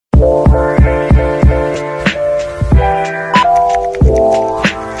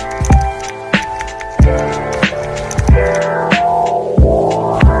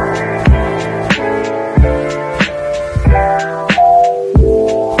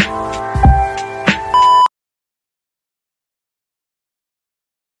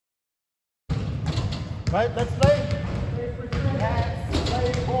Right, let's play. Let's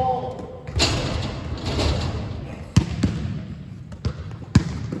play ball.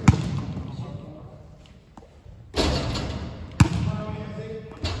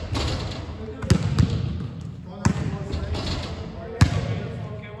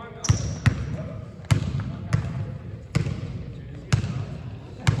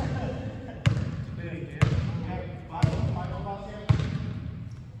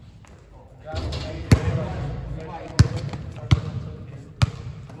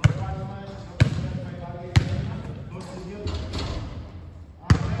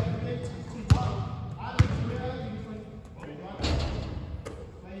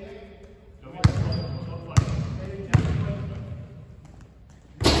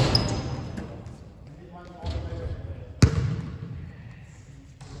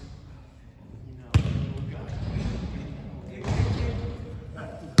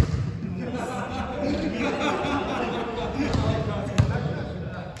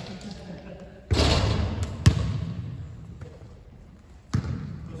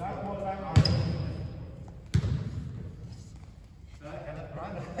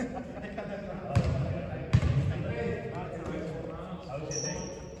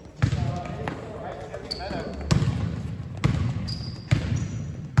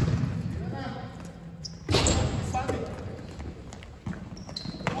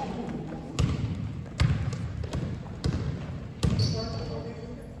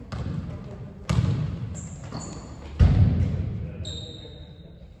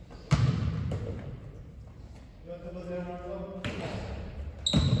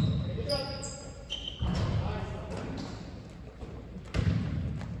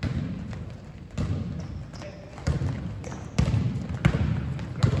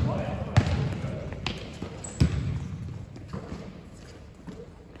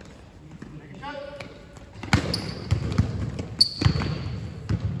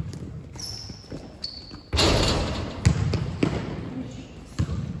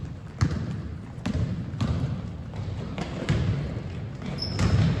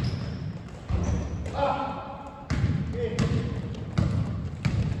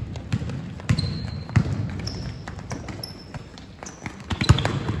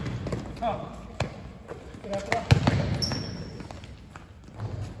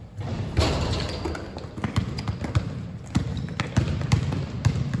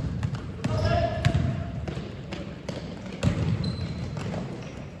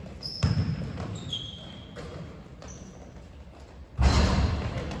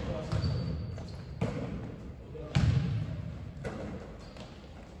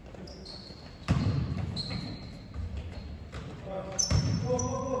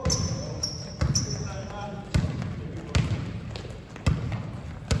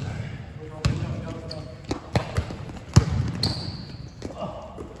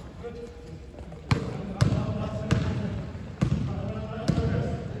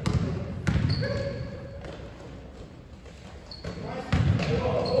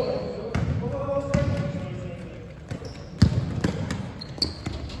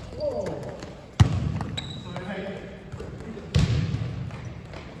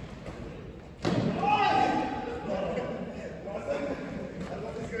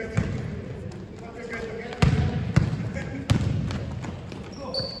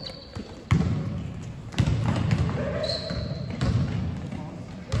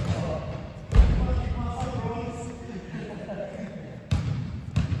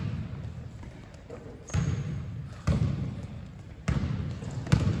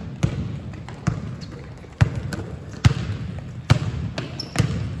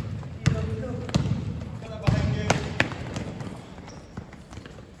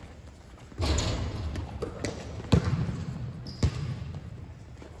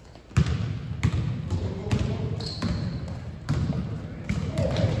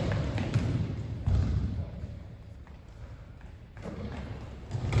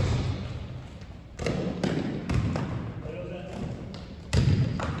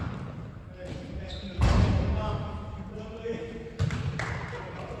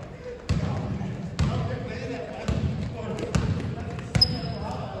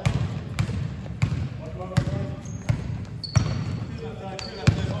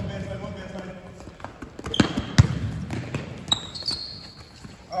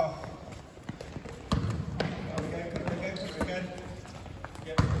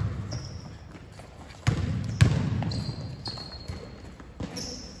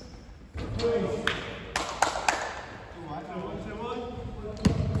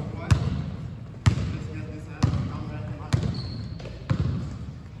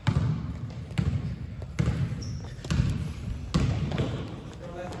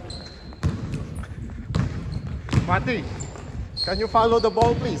 Marty, can you follow the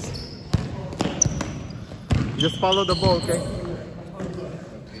ball, please? Just follow the ball, okay?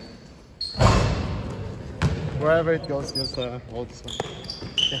 Wherever it goes, just hold this one.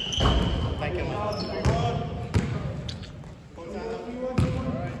 Okay. Thank you, man.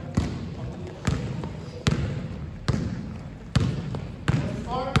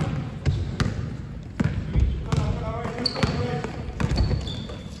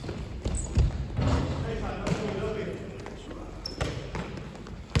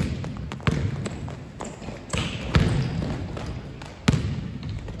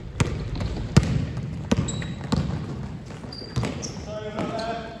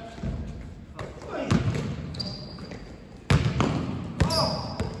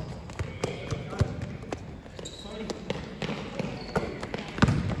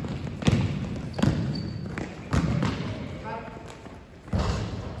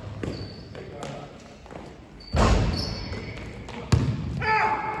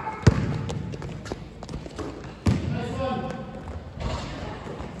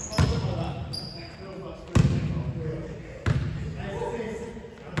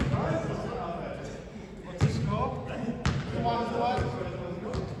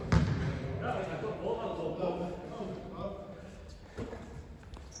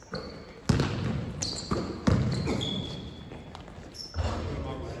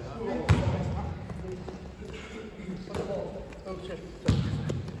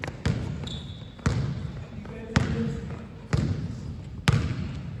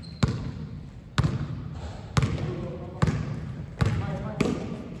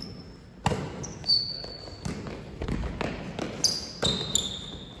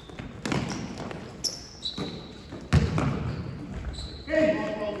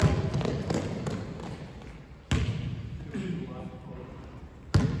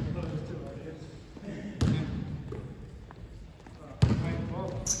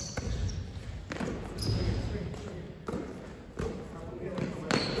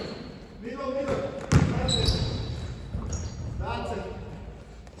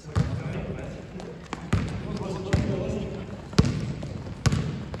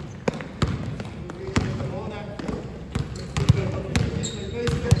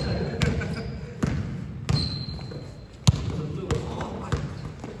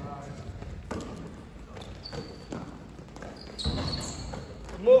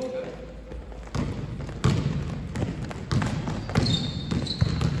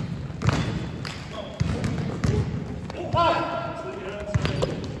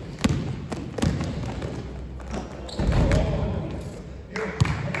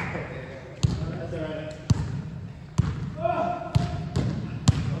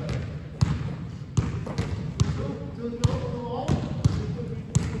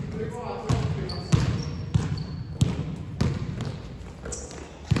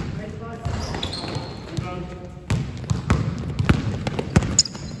 Nice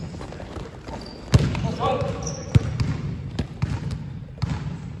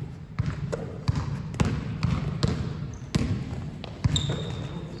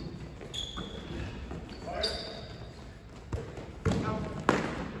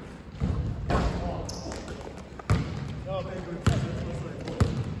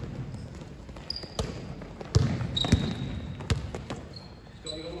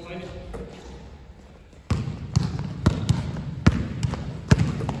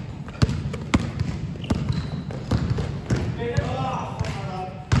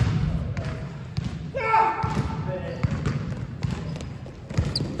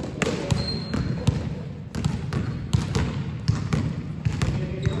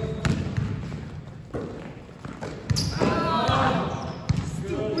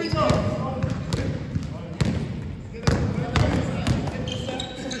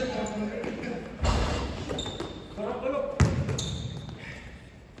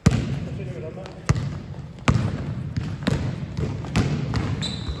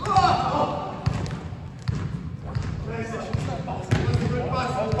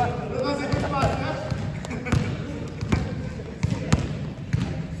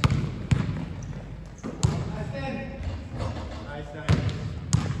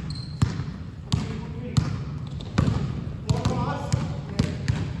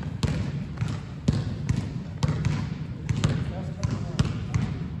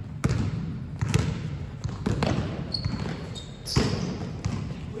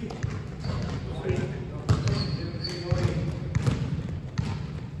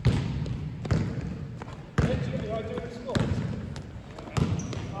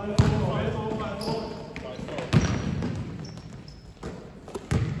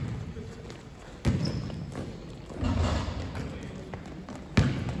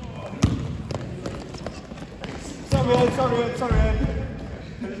sorry.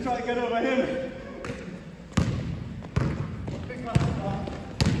 I'm just trying to get over him.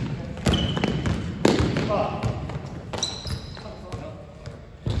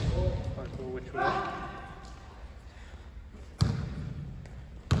 Which way?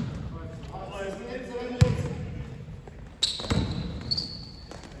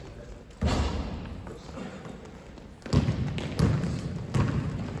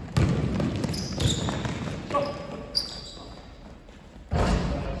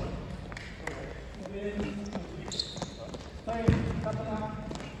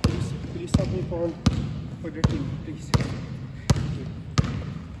 Will you stop me for the team, please?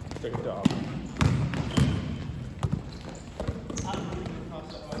 Take it off.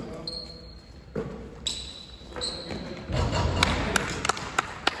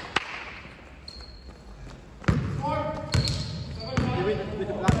 With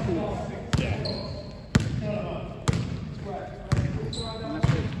the black team.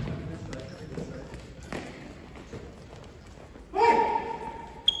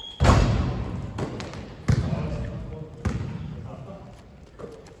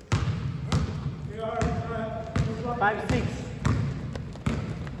 Five, six.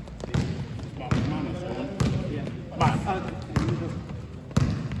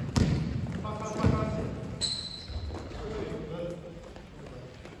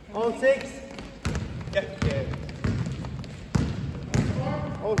 All six. Yeah.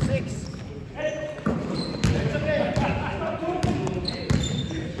 All six.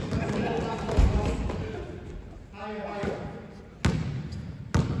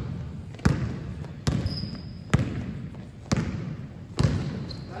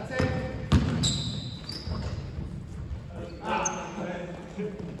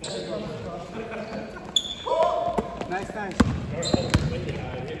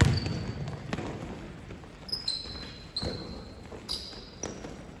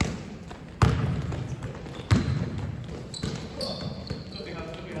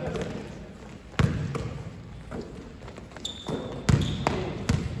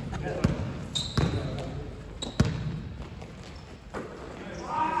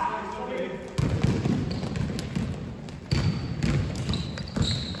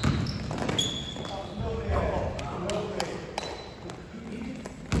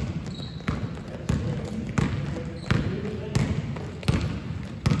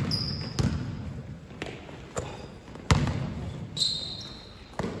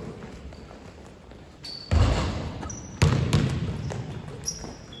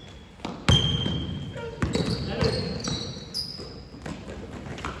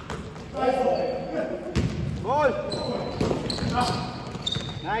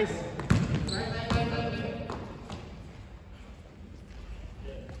 Nice.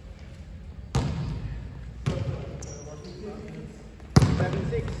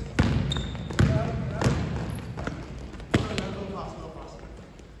 7-6.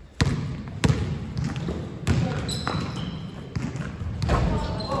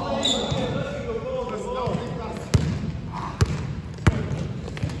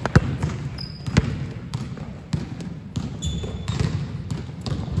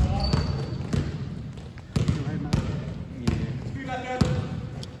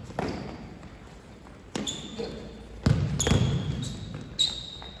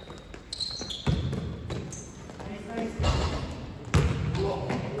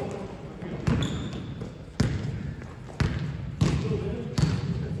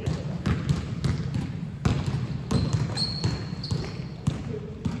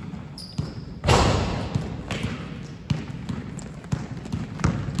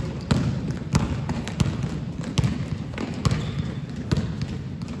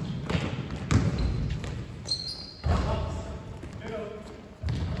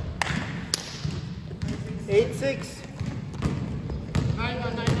 Eight, 6. 9,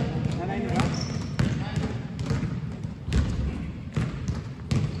 9, 9. 9, 9.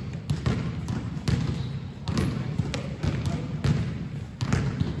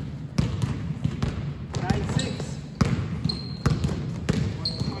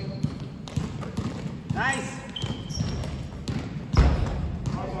 Nice.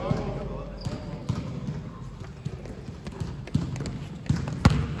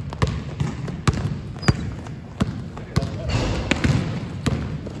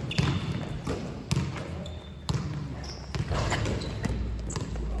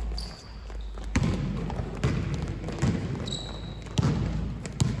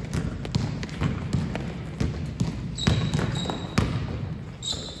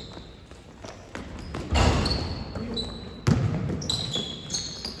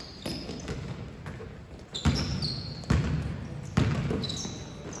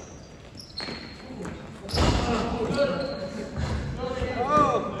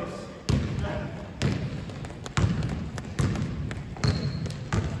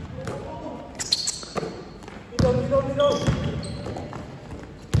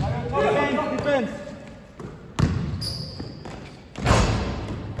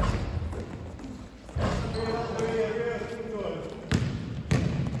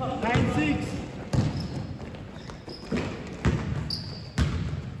 9-6.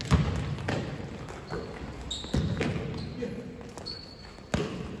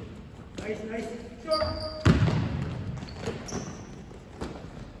 Nice, nice. Sure.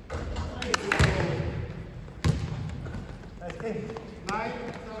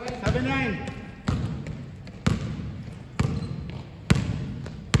 7-9.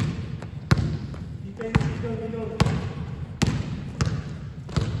 Defense, go.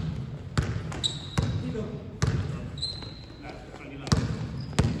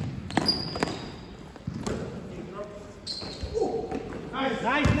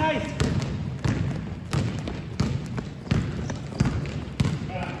 Nice.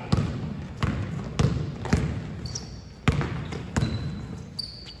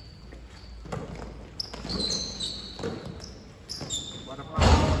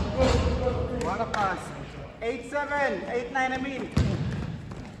 What a pass. 8-7, 8-9 I mean.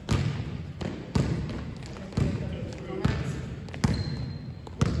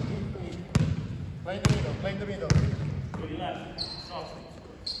 Play in the middle.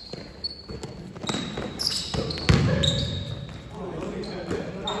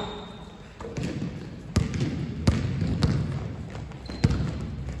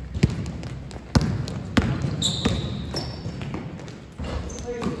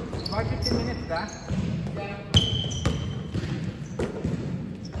 About 15 minutes, huh?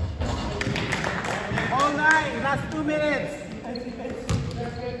 All night, last 2 minutes.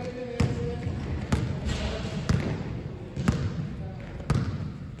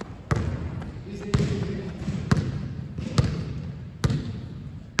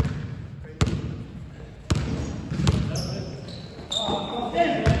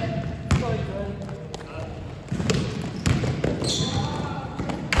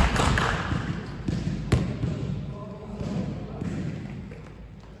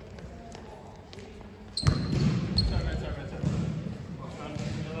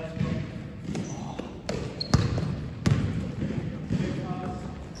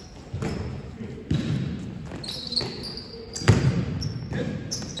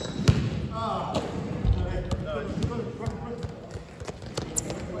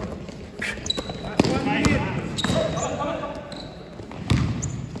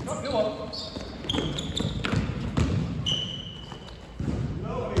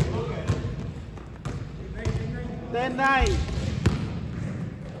 Then 9.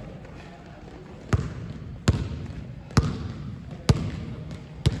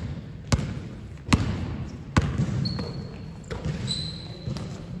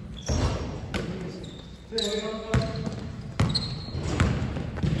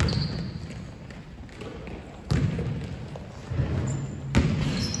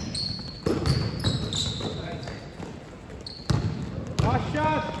 Last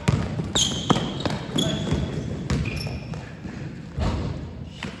shot.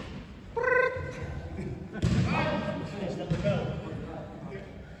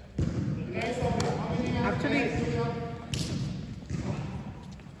 Actually,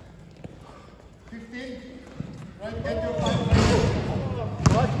 15. Right, get your 5.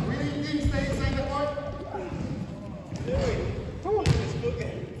 what? Winning team stay inside the court.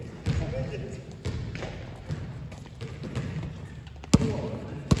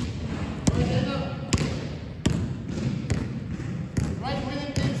 Right,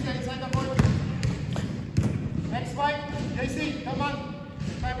 winning team stay inside the court. Next fight, JC, come on.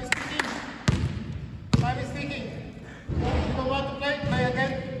 Time is ticking. Time is ticking. If you don't want to play, play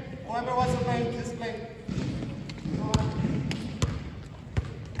again. Whoever wants to play, just play.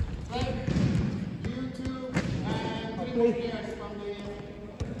 Play. You two and 3 more players from the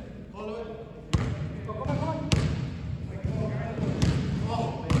follower. Come on.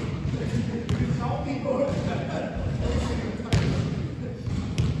 Oh. How people.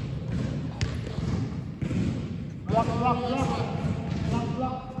 Block.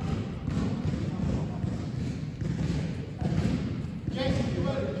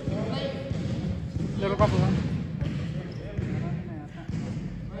 Laro pa po ba?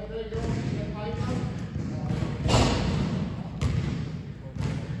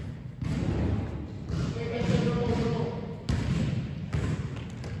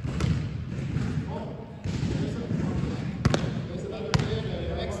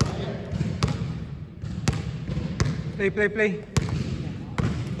 Play.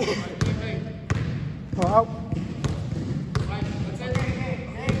 Oh, out.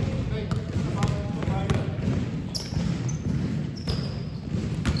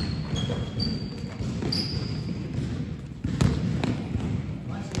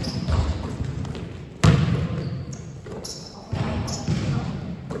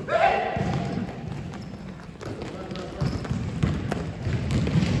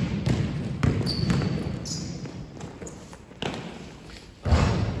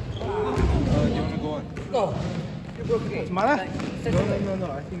 matter?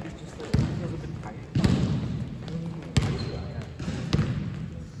 No, I think it's just a little bit tight.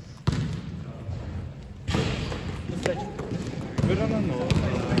 We don't know.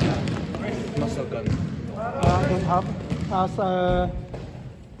 Muscle gun. I don't have. As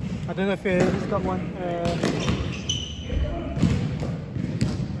I don't know if he's got one.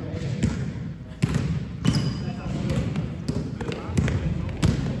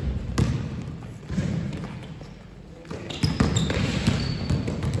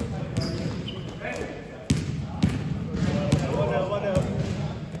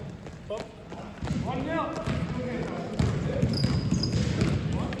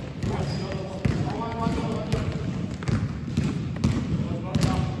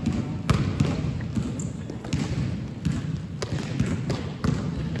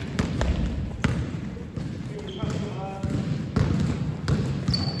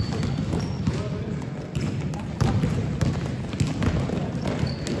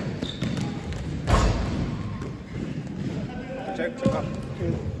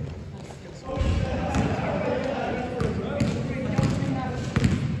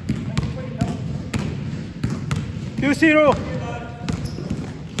 2-0.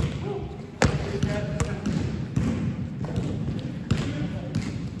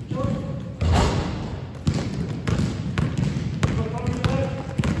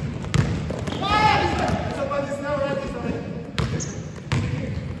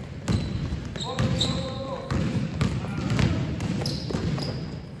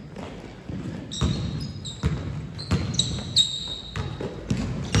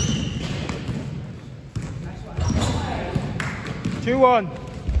 Two one.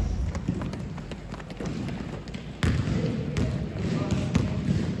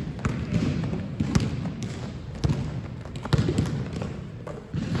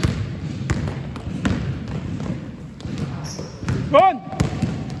 One.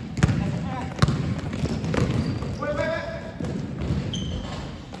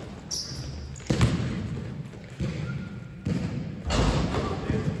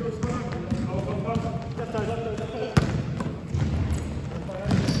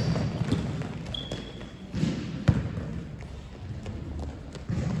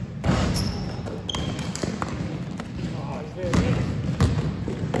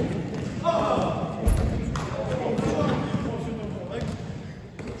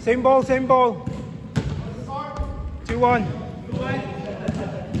 Same ball, same ball. 2-1.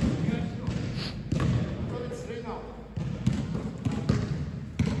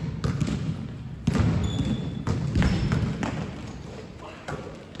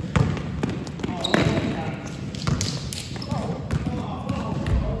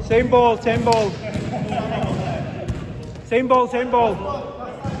 Same ball, same ball. Same ball, same ball.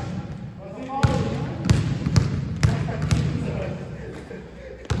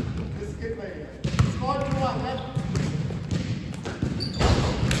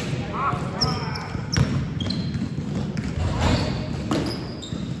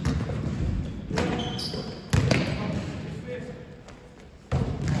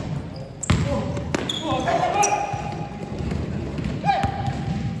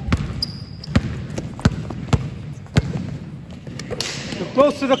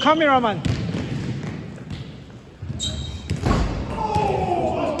 Close to the cameraman.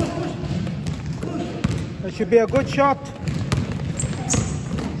 That should be a good shot.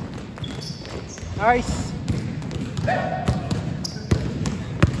 Nice.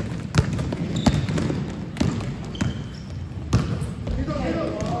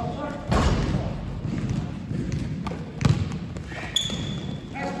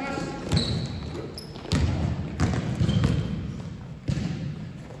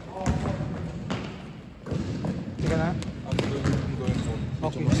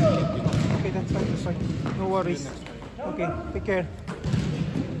 Okay, that's fine. No worries. Okay, take care.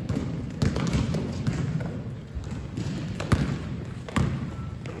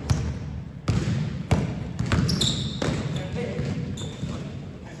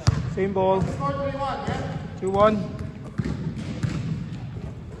 Same ball. 2-1.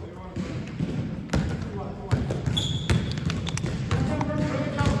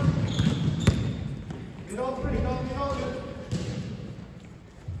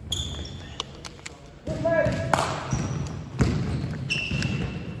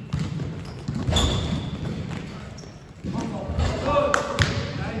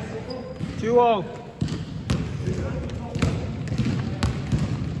 Two all.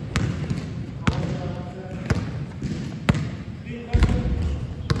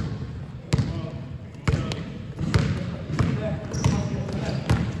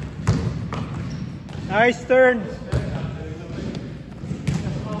 Nice turn.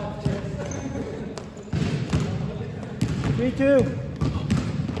 3-2.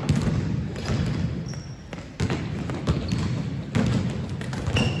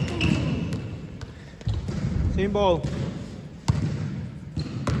 Same ball.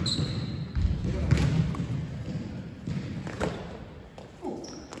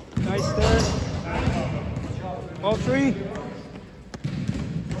 Nice there. Ball 3.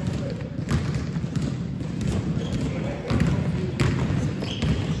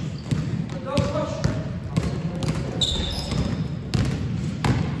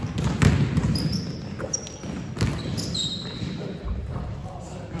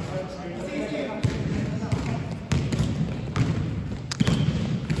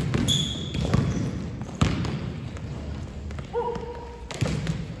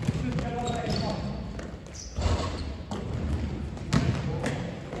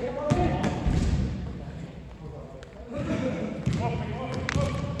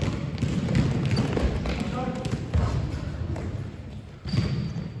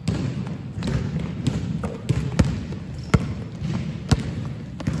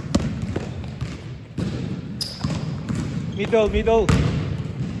 Middle.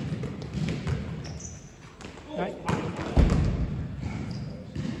 Right.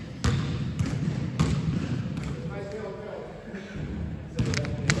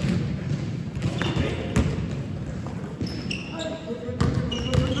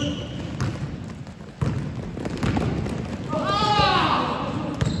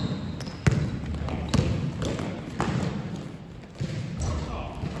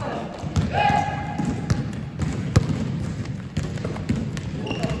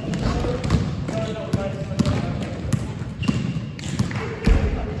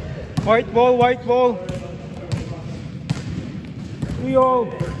 White ball. 3-all.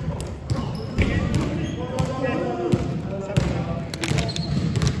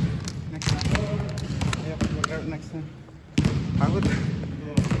 Next time. I would.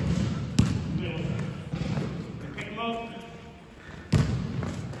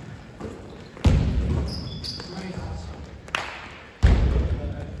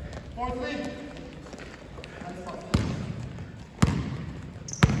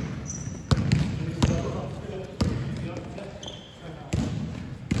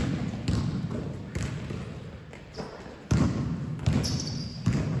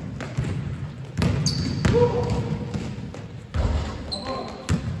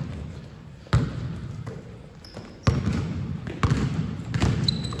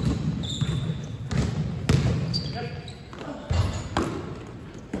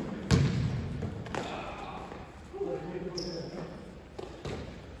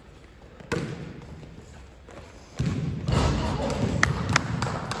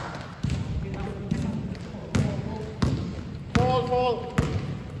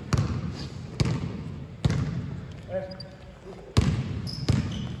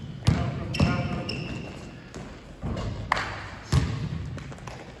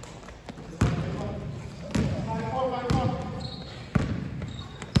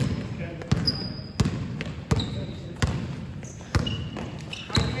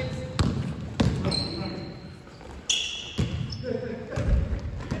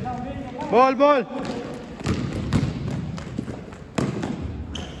 Ball. Ball.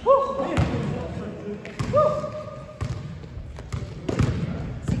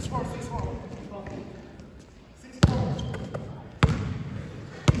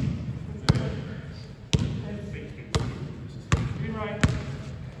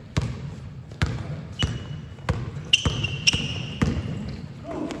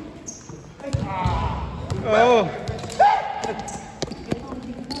 Oh.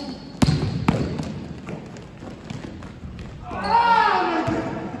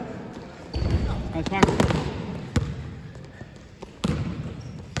 Nice mark.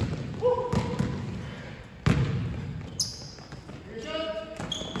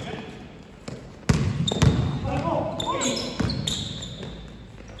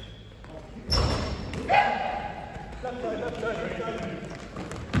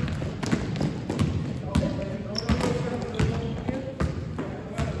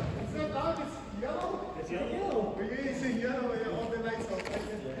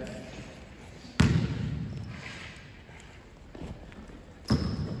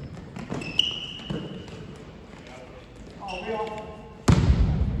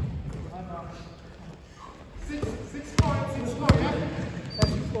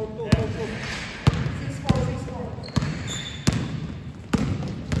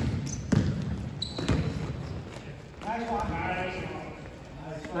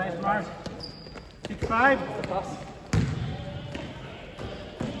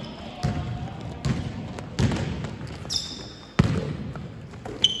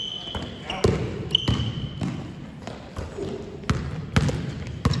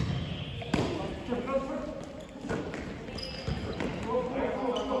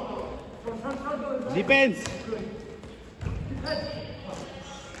 Depends.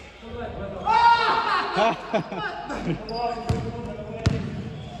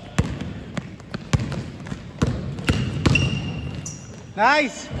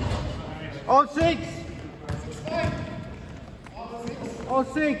 Nice. All six. All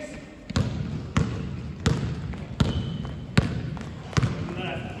six.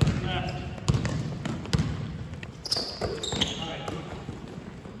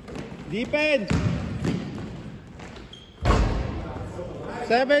 Depends.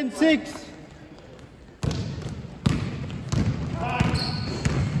 7-6.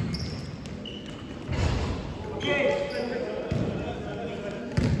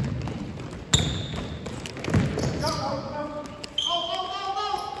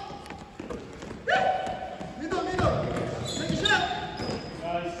 Middle. Take a shot.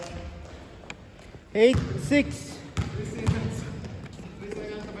 8-6.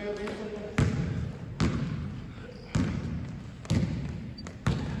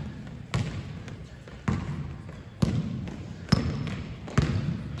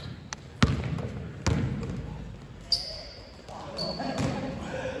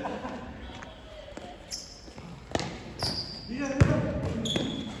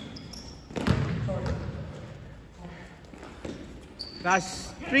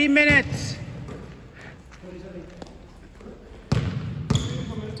 That's 3 minutes.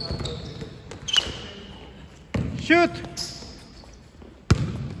 Shoot.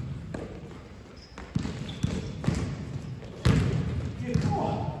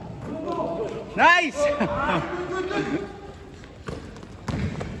 Nice.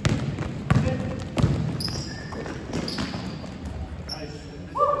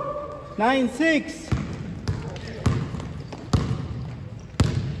 9-6.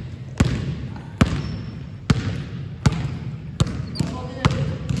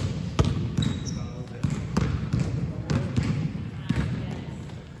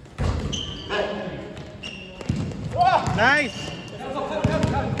 Nice.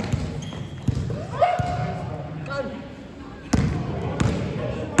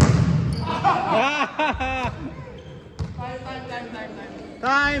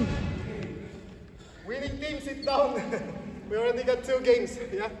 Time. Winning team, sit down. We already got 2 games.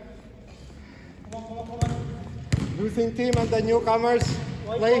 Yeah. Losing team and the newcomers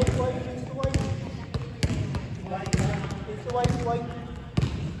play.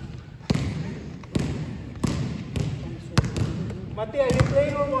 Mati, are you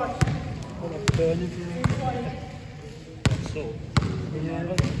playing or what? So, I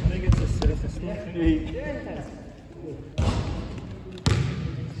think it's a self-esteem thing.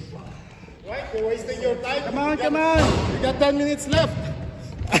 Right, you're wasting your time. Come on, come on. We got 10 minutes left.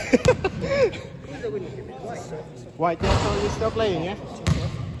 White, yeah, so you're still playing, yeah?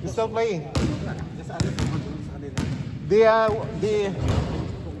 You're still playing.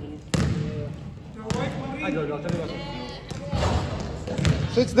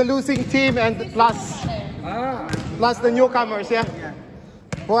 So it's the losing team and plus the newcomers, yeah?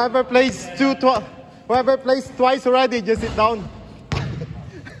 Whoever plays whoever plays twice already, just sit down.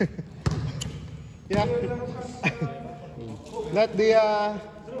 Yeah. Let the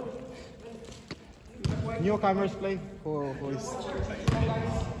newcomers play. Who is?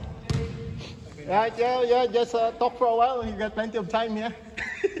 Yeah. Just talk for a while. You got plenty of time, yeah.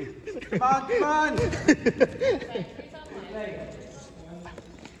 Come on.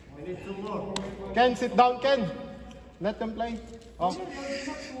 Ken, sit down, Ken. Let them play. Oh. 6,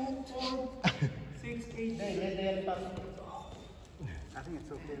 8. I think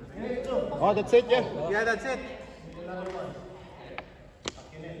it's okay. Oh, that's it, yeah. Yeah, that's it.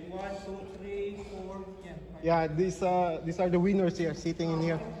 1, 2, 3, 4. Yeah, these are the winners here, sitting in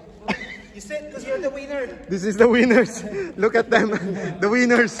here. You said because you're the winner. This is the winners. Look at them, the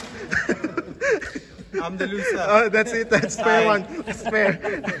winners. I'm the loser. Oh, that's it. That's fair one. That's fair.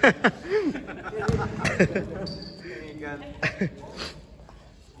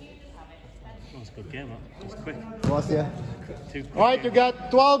 That's a good game, huh? It's quick. Was, yeah. Too quick. All right, you got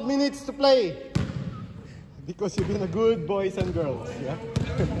 12 minutes to play. Because you've been a good boys and girls, yeah?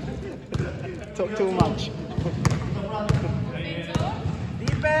 Talk too much.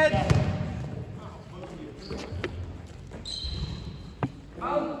 Defense.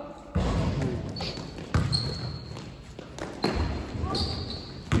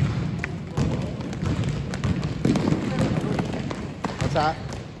 What's that?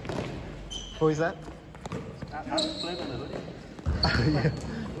 Who is that? Yeah.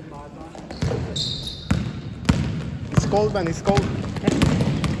 It's cold, man. It's cold.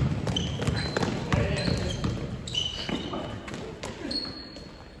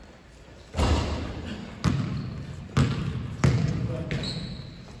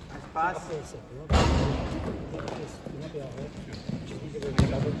 pass.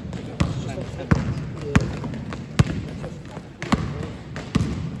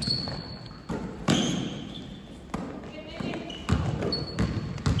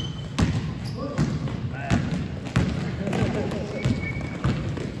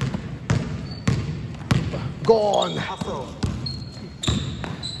 Gone. Hustle.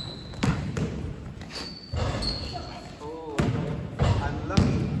 Oh,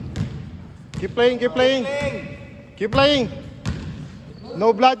 unlucky. Keep playing, keep playing. Keep playing.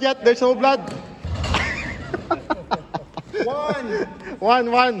 No blood yet, there's no blood.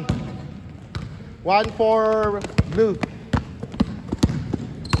 1-1. 1 for blue.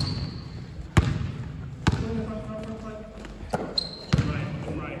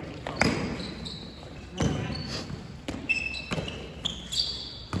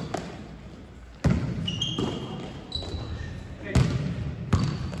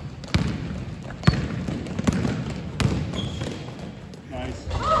 Nice.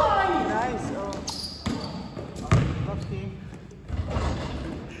 Nice. Oh. Tough team.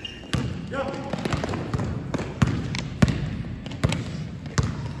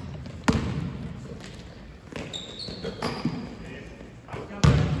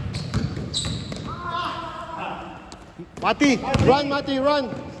 Mati, run, Mati, run.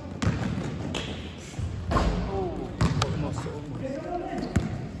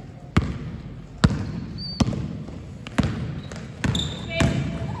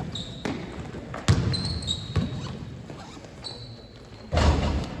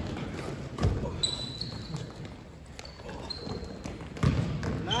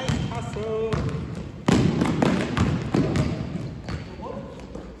 Nice hustle.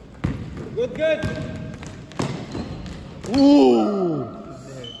 Good, good. Ooh.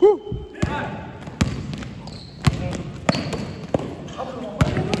 Woo.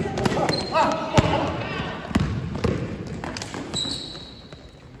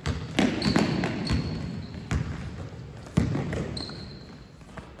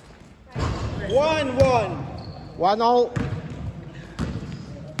 One all.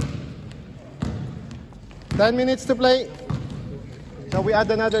 10 minutes to play. Shall we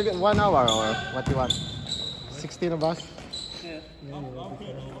add another 1 hour or what do you want? 16 of us?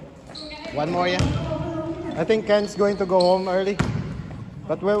 One more, yeah? I think Ken's going to go home early.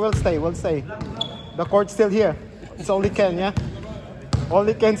 But we'll stay, we'll stay. The court's still here. It's only Ken, yeah?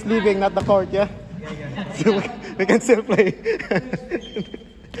 Only Ken's leaving, not the court, yeah? So we can still play.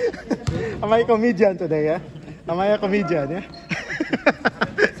 Am I a comedian today, yeah? Am I a comedian, yeah?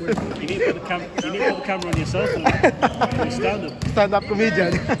 You need to put the camera on yourself. Stand up. Stand-up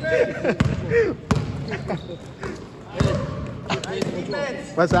comedian.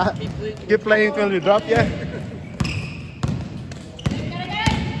 What's that? Keep playing till we drop, yeah?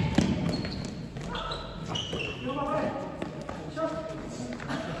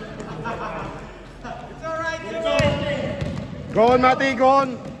 Go on, Mati, go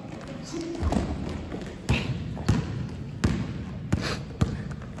on.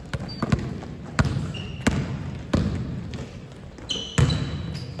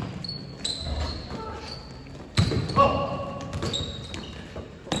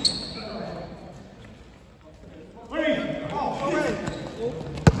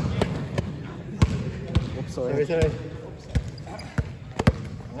 Sorry.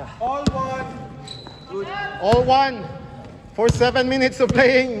 All one. Good. All one. For 7 minutes of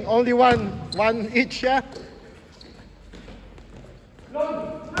playing, only one each, yeah?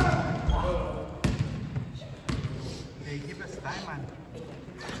 They give us time, man.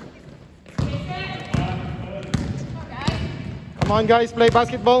 Come on, guys, play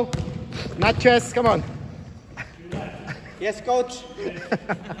basketball. Not chess, come on. Yes, coach.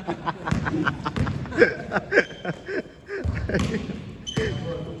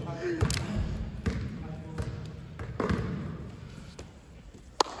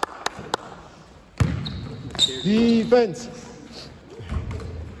 Defense.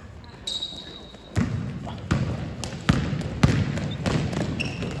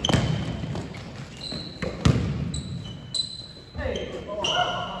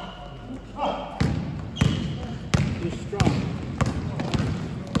 You're strong.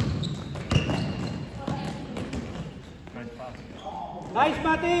 Nice,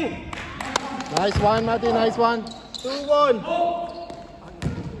 Mati. Nice one, Mati, nice one. 2-1.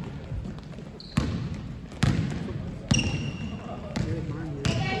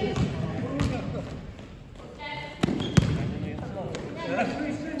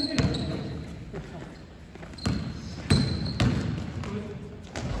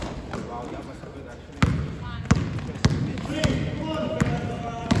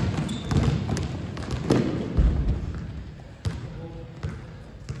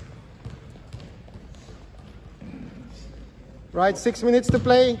 Right, 6 minutes to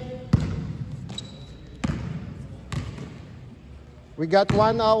play. We got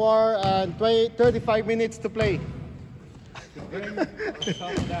 1 hour and 35 minutes to play.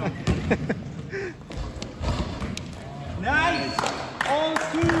 Nice! All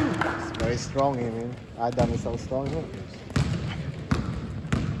two! It's very strong, I mean. Adam is so strong. Huh?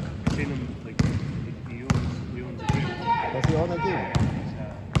 I've seen him, like, he owns a gym. Does he own a gym?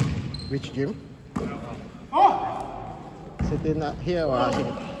 Which gym? Is it in here or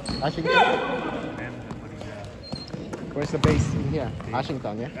Ashington? Ashington? Where's the base in here?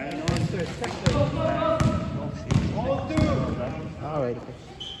 Ashington, yeah? All two! Alright, okay.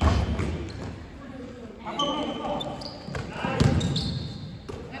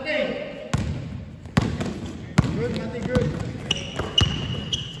 Good, nothing good.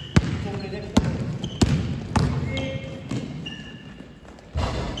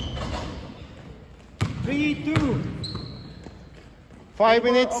 3-2. 5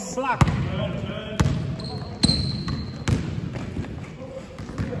 minutes. Black.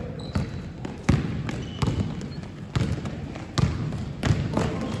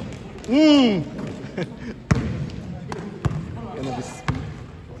 Mmm. Gonna be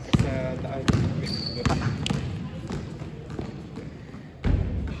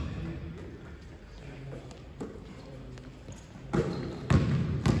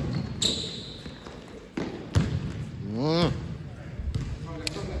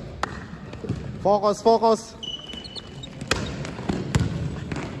Focus, focus.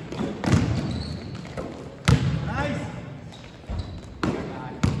 Nice.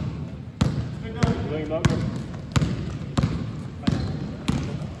 Going longer.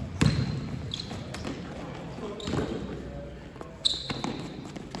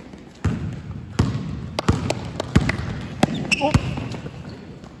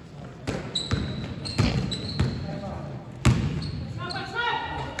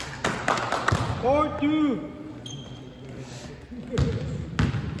 Four, two.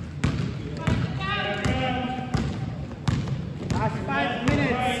 Last 5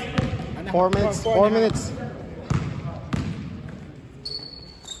 minutes. 4 minutes, 4 minutes.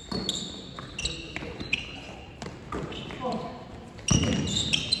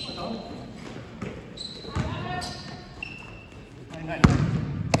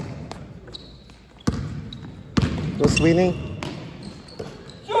 Who's winning?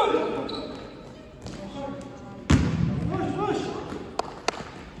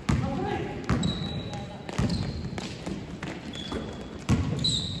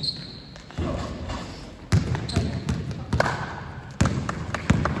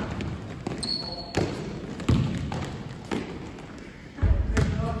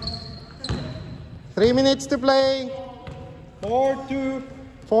 Three minutes to play. 4-2.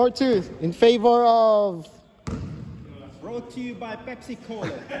 4-2 in favor of. Brought to you by Pepsi Cola.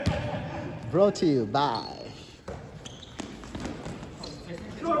 Brought to you by.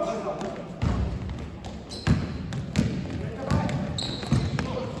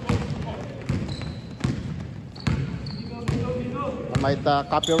 I might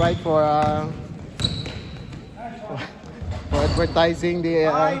copyright for advertising the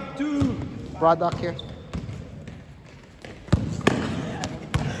 5-2. product here.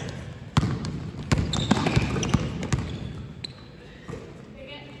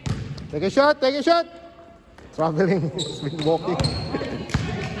 Take a shot, take a shot. Traveling, he's been walking.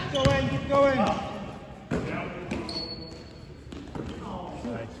 Keep going, keep going.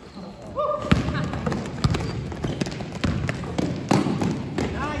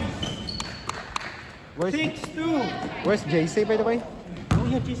 Where's, 6-2. where's JC, by the way? Oh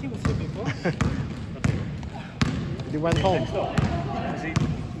yeah, JC was here before. He went home.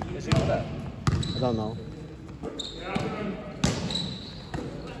 Is he for that? I don't know.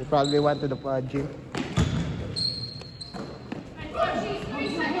 He probably went to the gym.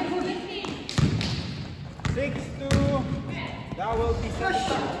 6-2. That will be such.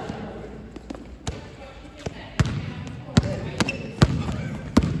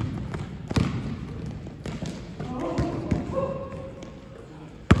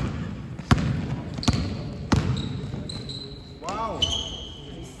 Wow.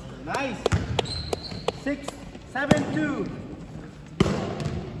 Nice. 7-2.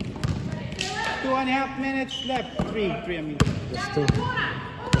 2.5 minutes left. Three, I mean. Just two.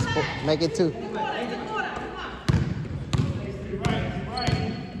 Just make it two.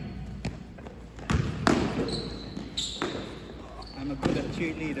 I'm a good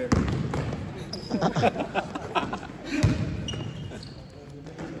cheerleader.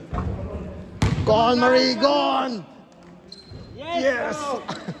 Go on, Marie, go on! Yes!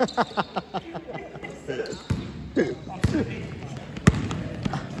 Yes!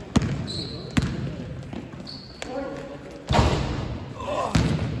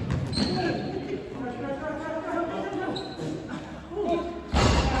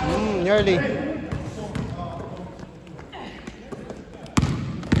 early.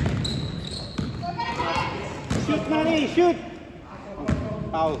 Shoot, Manny, shoot!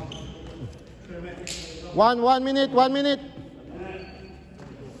 Foul. 1 minute, 1 minute.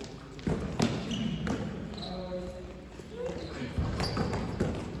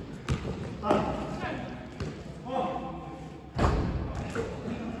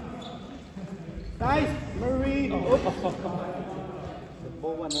 Nice, Marie!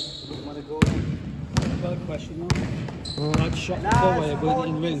 Got a question now. That shot before where you're going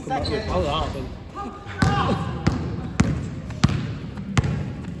in ring, come back with all that happen.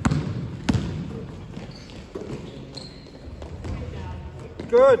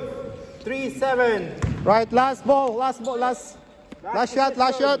 Good! 3-7. Right, last ball, last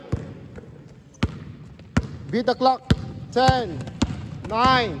shot. Beat the clock. 10,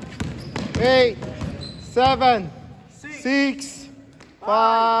 9, 8, 7, 6,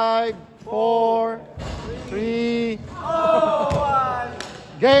 5, 4, 3,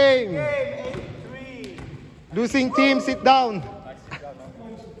 game. 8-3. Losing team, sit down.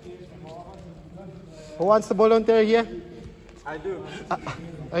 Who wants to volunteer here? I do.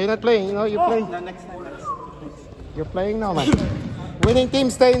 Are you not playing? You know, you're playing. No, next time. You're playing now, man. Winning team,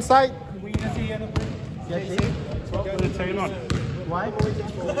 stay inside. We na si ano? Turn on. Why?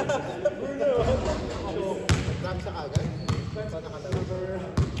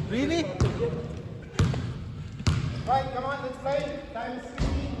 Really? Right, come on, let's play. Time is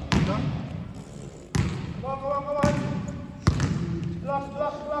 15. Come on. Block.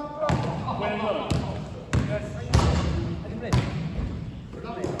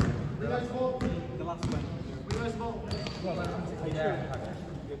 Reverse ball. The last one. Reverse ball. Yeah.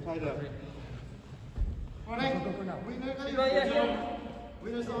 You're tied up. Alright.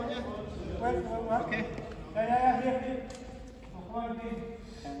 Winners on, yeah. Okay. Yeah. Here.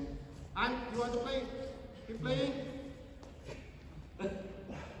 And you want to play? Keep playing.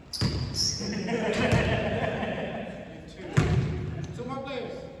 Two more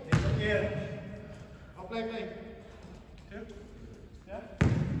players. Yeah. I'll play. Two? Yeah.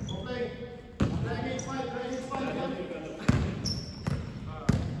 I'll play. Try against five.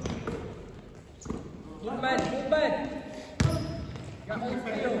 Good man. Got all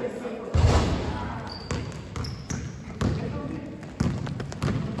field.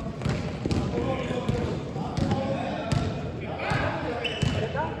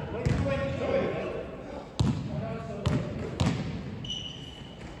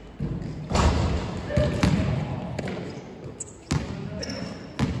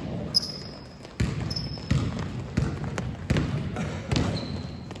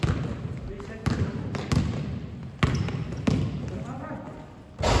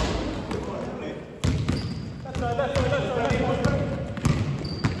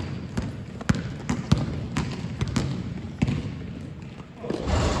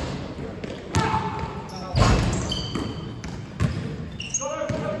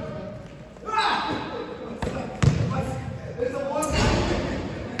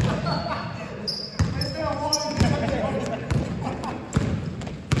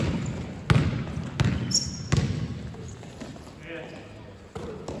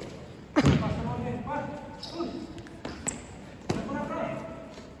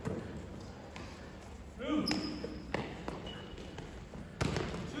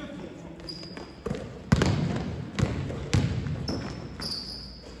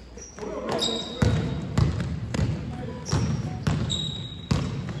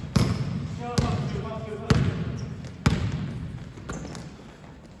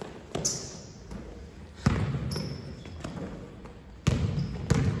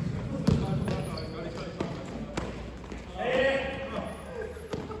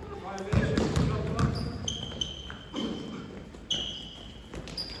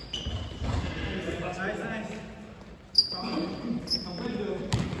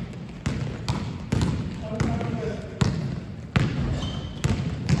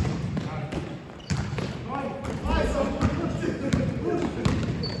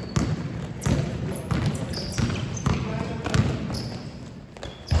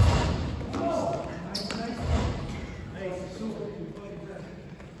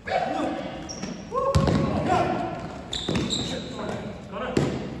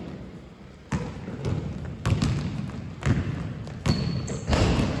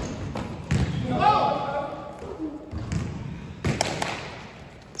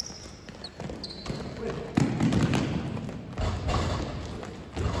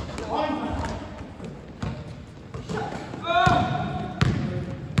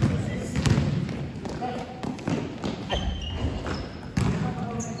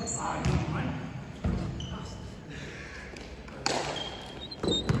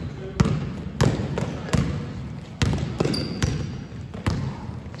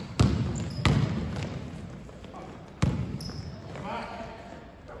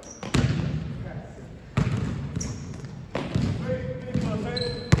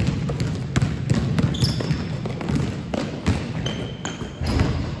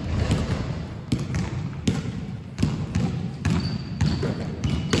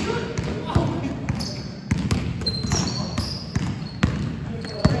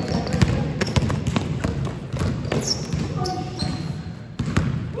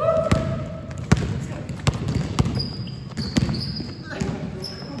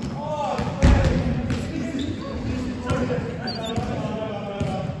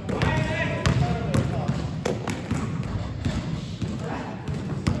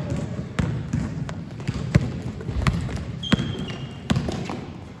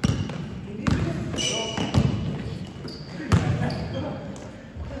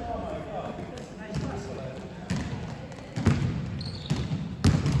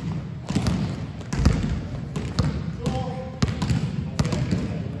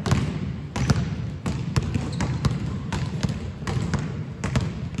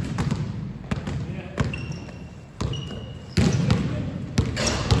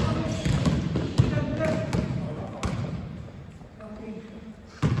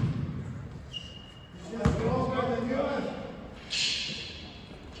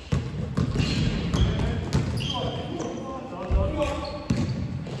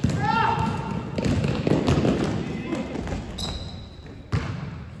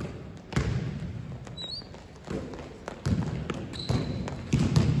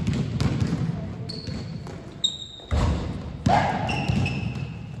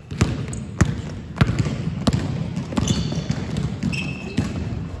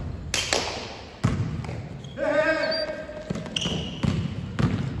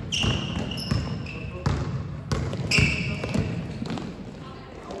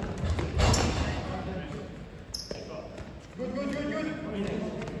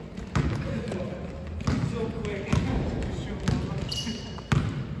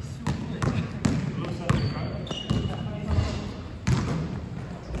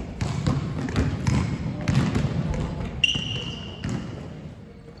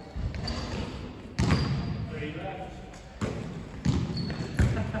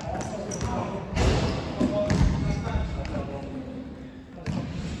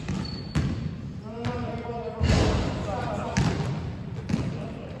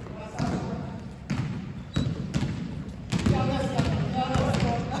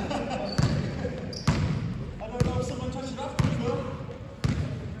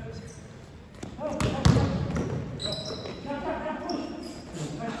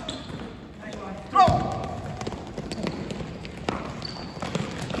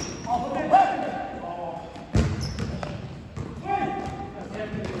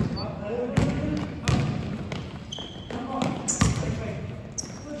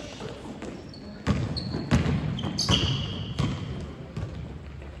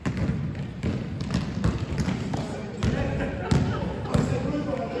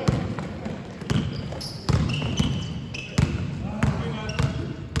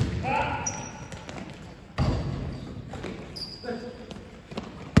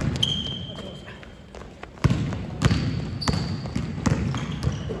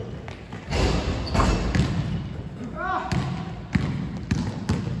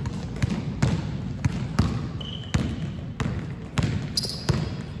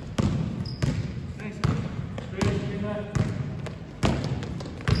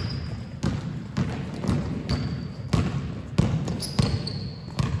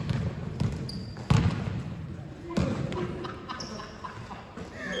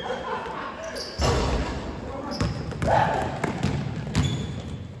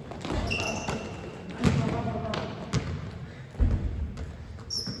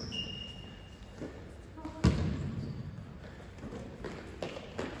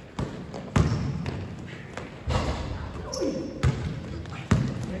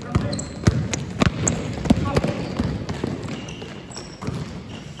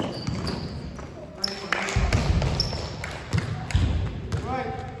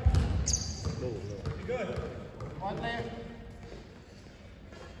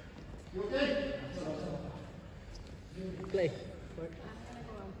 Play.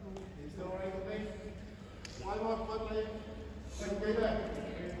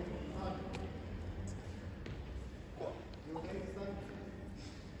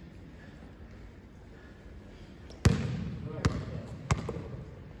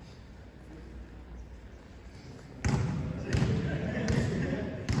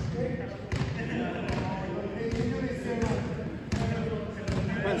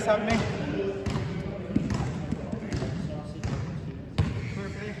 Well, stop me.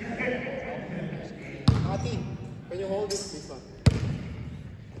 Ati, can you hold this, please?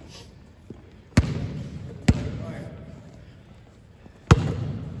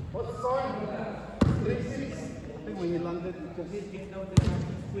 What's the score? 3-6. I think when you landed, it just get down the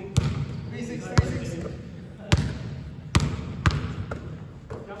quick. 3-6, 3-6.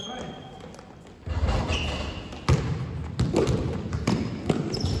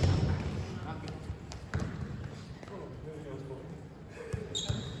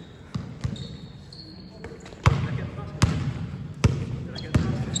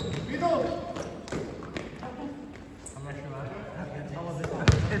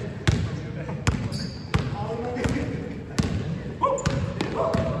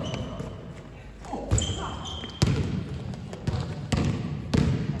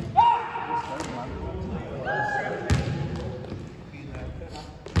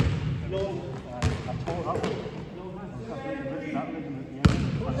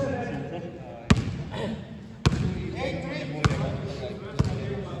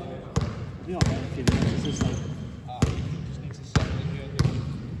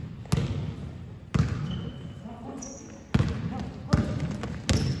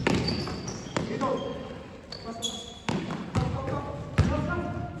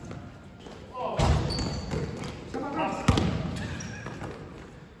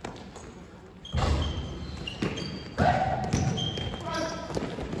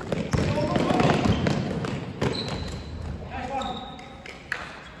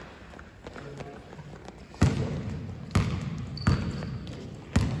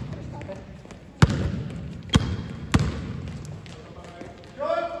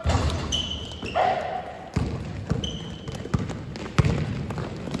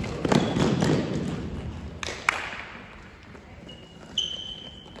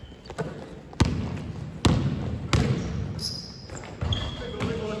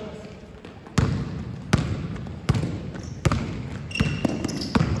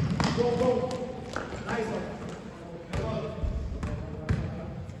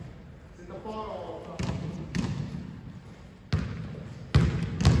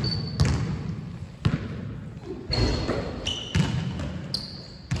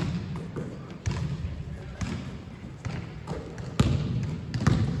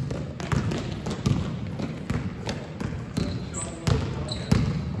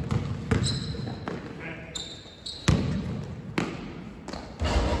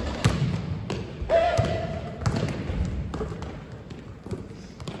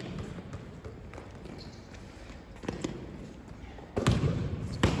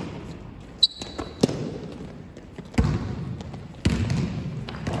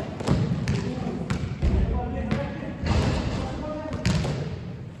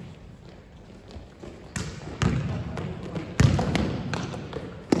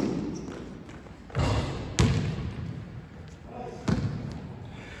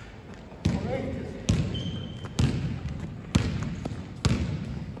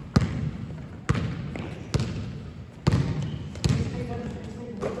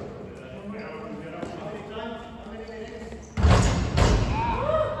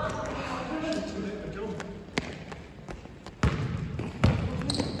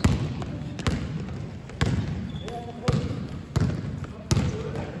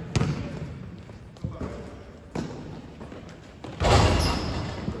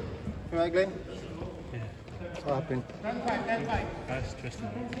 right, Glenn? Yeah. What happened? 10-5, 10-5. That's Tristan.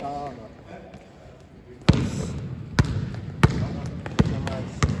 Oh, no.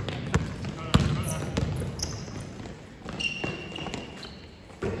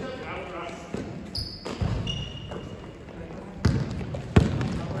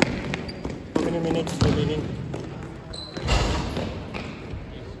 How many minutes remaining?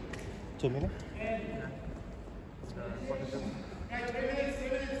 2 minutes?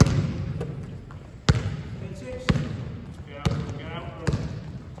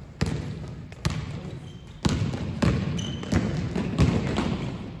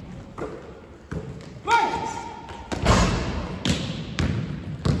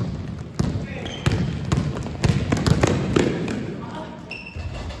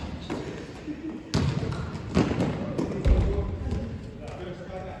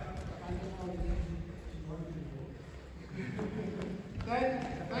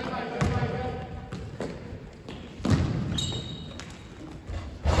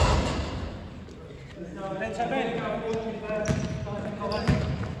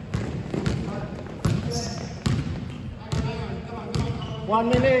 One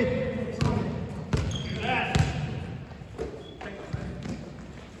minute.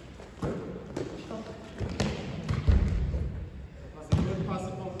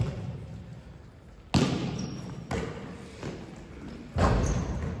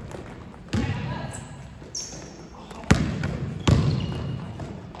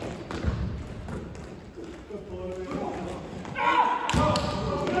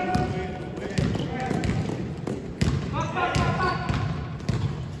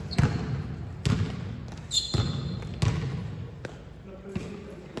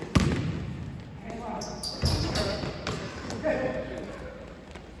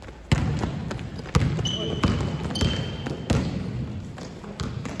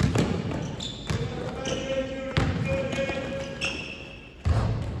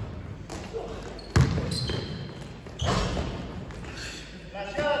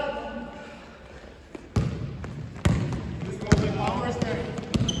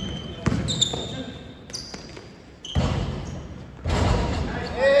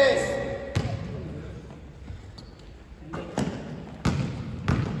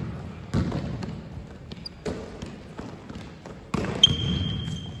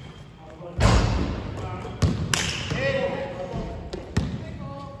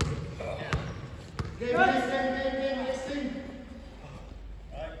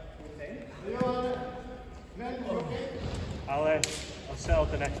 I'll set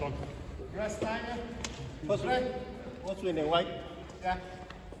out the next one. Rest time. What's winning, white? Yeah.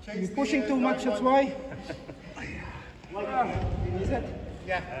 You're pushing too much, that's why. Is it?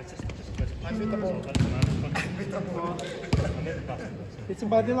 Yeah. Just Unbeatable. It's a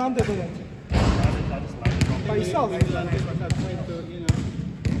body landed on it. I just like it. By yourself.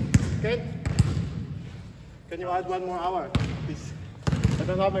 Okay. Can you add 1 more hour, please? I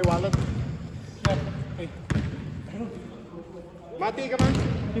don't have my wallet. Yeah. Okay. Mati, come on.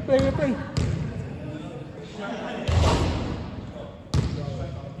 You play, you play.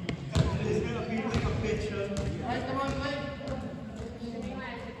 Right, come on, play.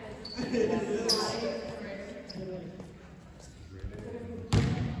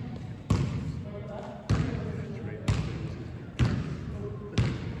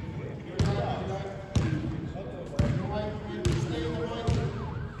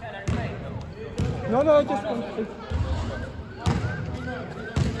 No, I just want to.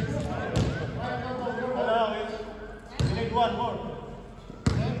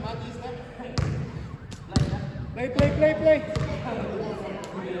 Play.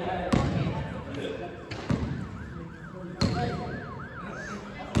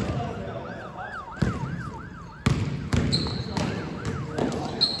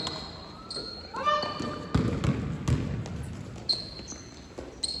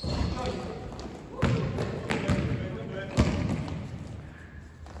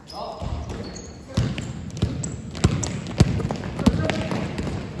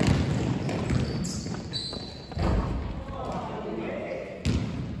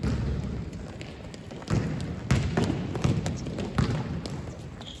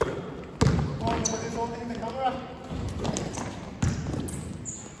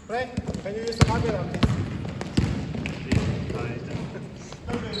 Frank, can you use the camera, please?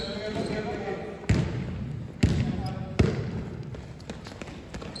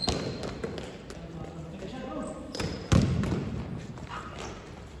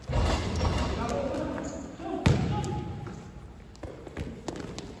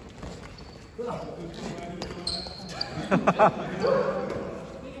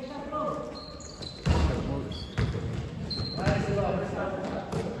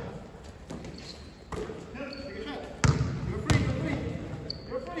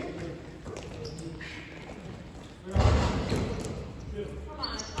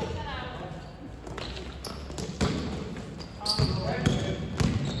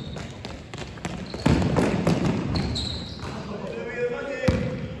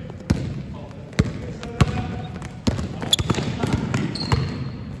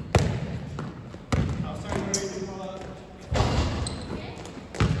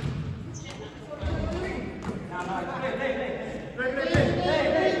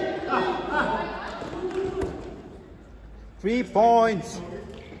 points.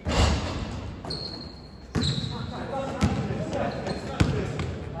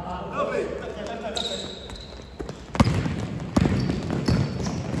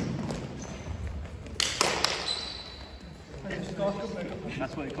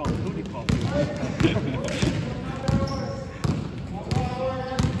 That's what they call it, booty pop.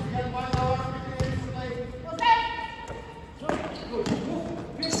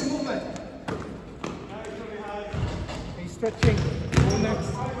 He's stretching. Go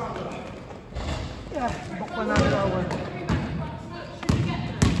next. Yeah, back 1 hour.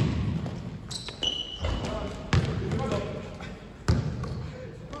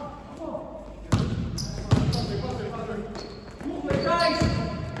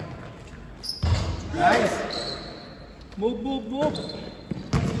 Nice. Move, move, move.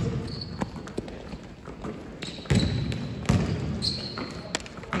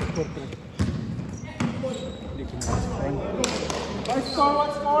 What score?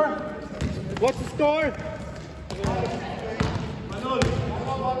 What score? What's the score?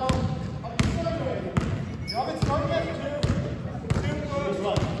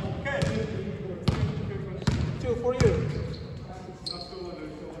 Two for you.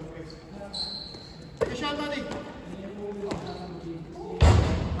 Take a shot, buddy.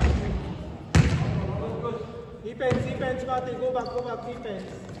 Defense, Mate. Go back, defense.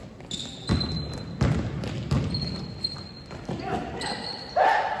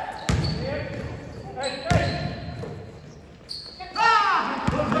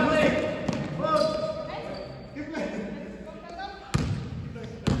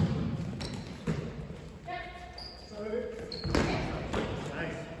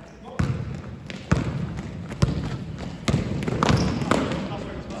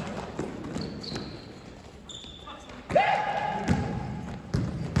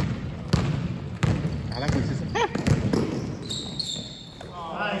 I like this.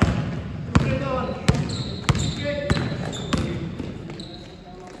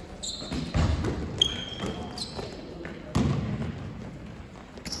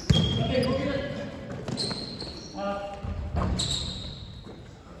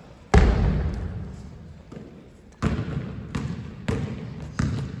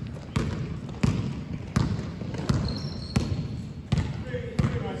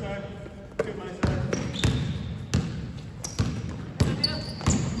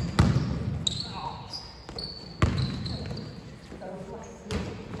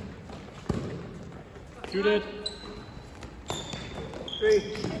 Shoot it. 3.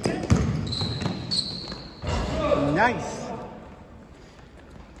 Nice.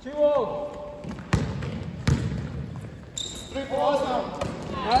 2-0. 3 for us now.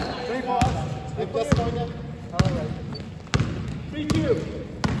 Huh? 3 for us. If that's going in. Alright. 3-2.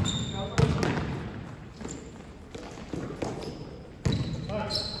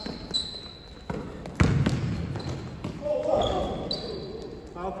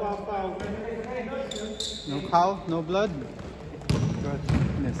 Foul. No foul, no blood.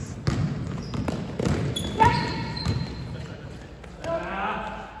 Goodness.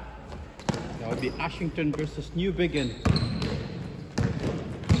 That would be Ashington versus New Biggin.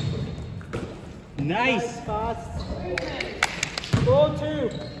 Nice. Pass. Go 2.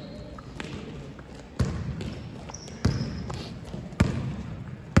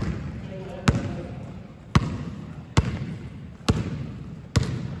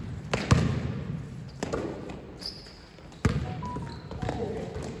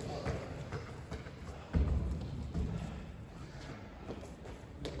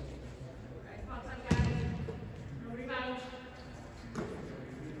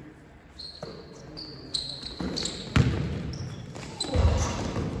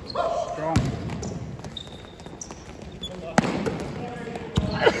 Strong.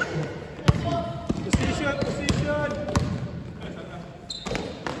 Position.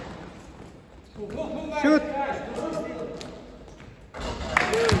 Shoot.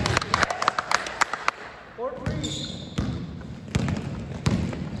 4-3.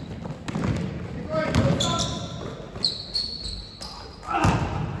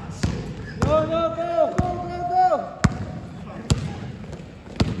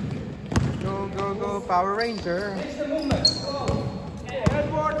 Go, Power Ranger.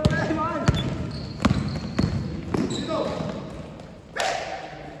 Edward, come on.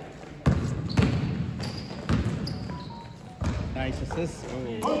 Nice assist.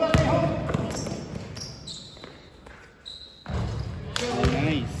 Oh.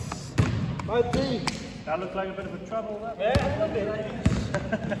 Nice. 5-3. That looked like a bit of a trouble, that. Yeah, a little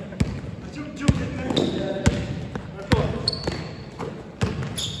bit.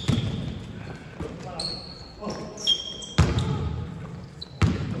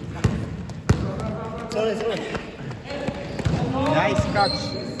 Nice catch.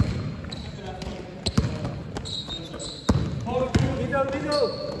 Middle.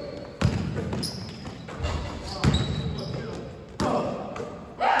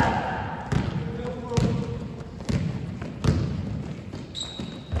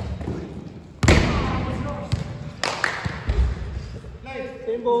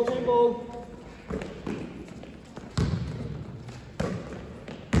 Same ball.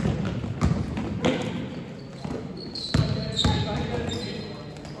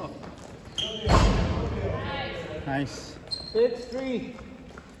 Nice. 6-3.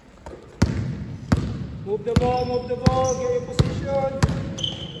 Move the ball, get your position.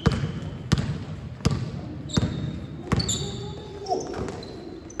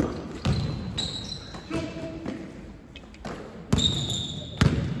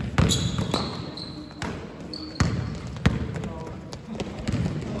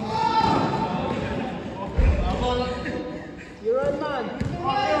 You're right, man.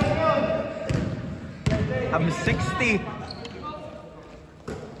 I'm 60.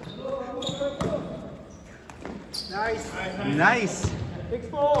 Nice.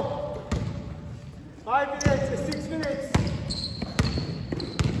 6-4. 5 minutes, 6 minutes.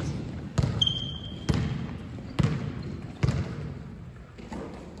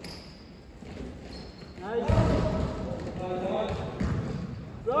 Nice.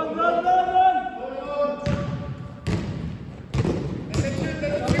 Run.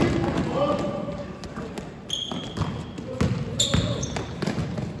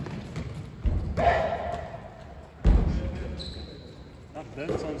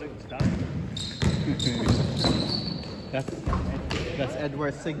 That sounds like it's done. That's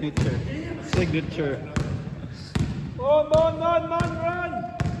Edward's signature. Man, run.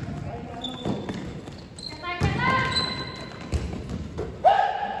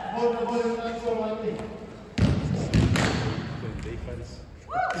 Defense.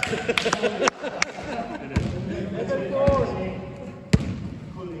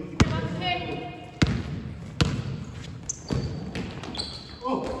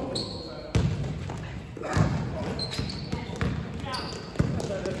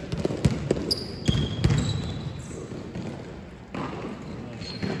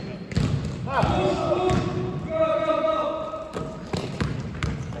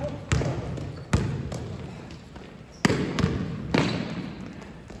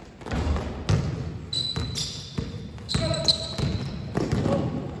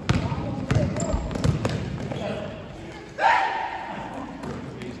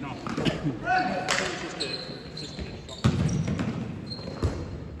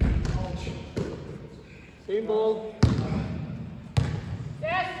 Same ball.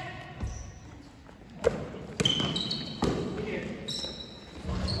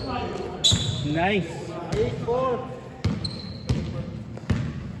 Nice. 8-4.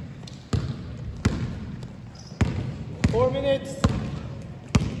 4 minutes.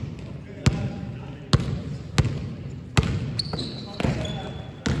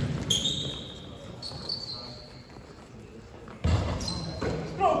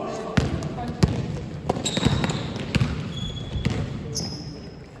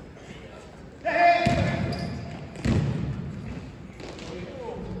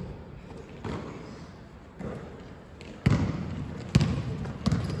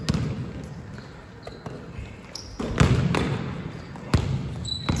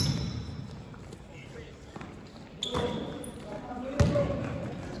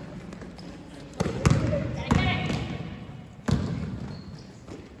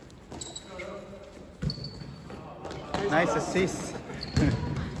 Nice assist.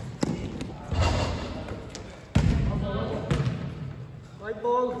 White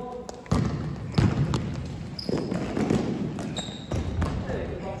ball.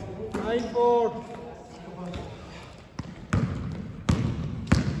 Nine, 4.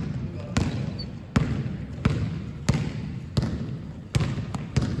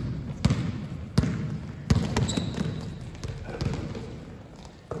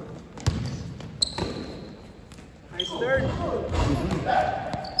 Nice turn.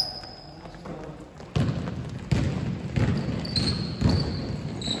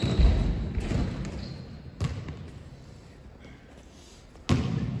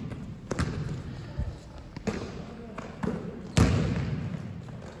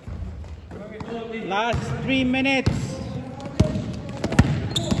 Last 3 minutes.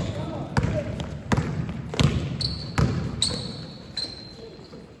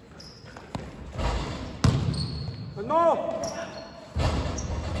 No.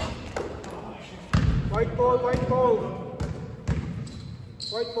 White ball. White ball.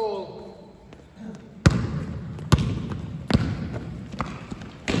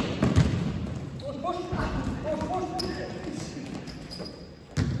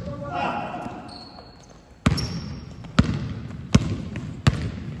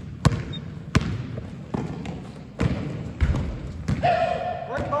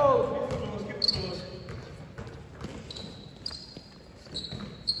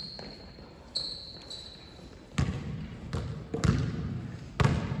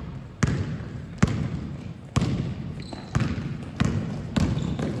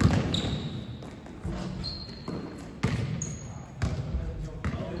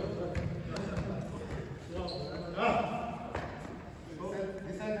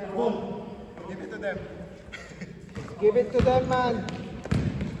 Give it to them, man.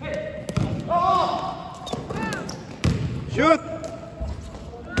 Shoot!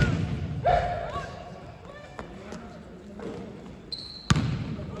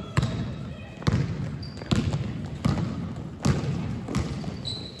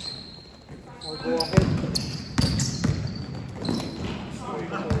 I'll go ahead.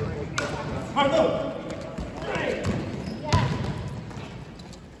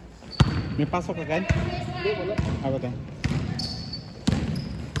 May pasok ka kayo? Hindi, wala. Ako tayo.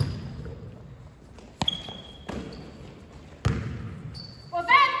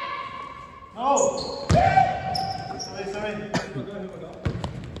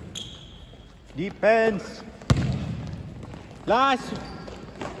 Defense. Last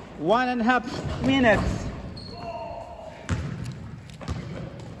 1.5 minutes.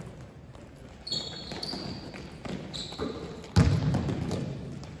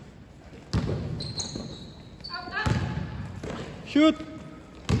 Shoot.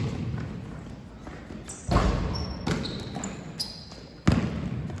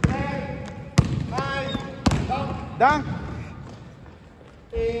 Dunk.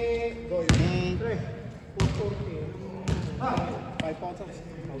 Go. 3. 440. 5 pounds.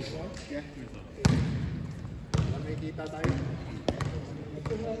 Yeah. May kita tayo.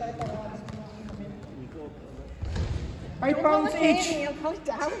 5 pounds each.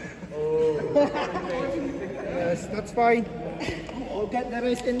 Yes, that's fine. We'll get the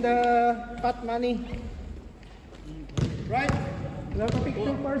rest in the pot money. Right? We'll have a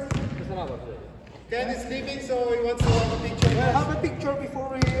picture first. Ken is leaving, so he wants to have a picture. We'll have a picture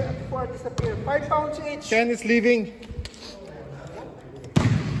before I disappear. 5 pounds each. Ken is leaving.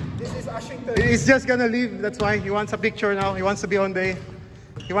 This is Ashington. He's just gonna leave. That's why he wants a picture now. He wants to be on the.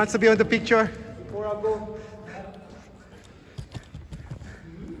 He wants to be on the picture. Before I go.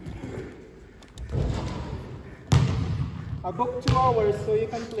 I booked 2 hours so you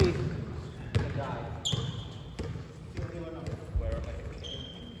can play.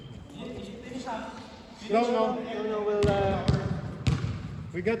 No. We'll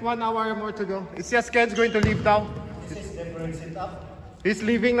We got 1 hour more to go. It's just Ken's going to leave now. He's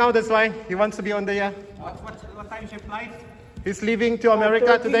leaving now. That's why he wants to be on the. what time is your flight? He's leaving to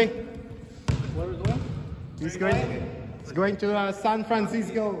America 4:30. today. Where are we going? He's going to San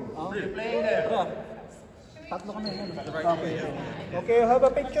Francisco. Okay, have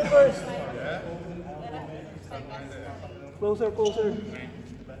a picture first. Closer.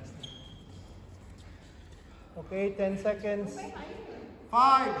 Okay, 10 seconds.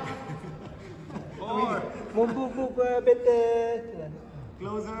 5, 4, Move a bit.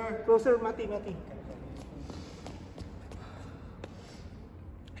 closer. Mati.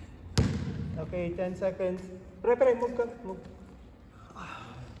 Okay, 10 seconds. Pre, move.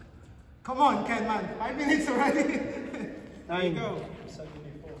 Come on, Ken, man. 5 minutes already. There you go.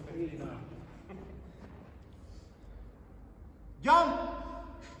 Jump!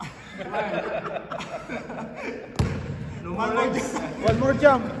 One more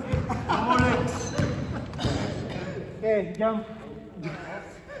jump. Okay, jump.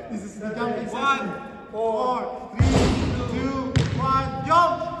 This is the jumping session. 4, 3, 2, 1,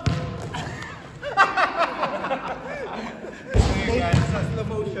 jump! Slow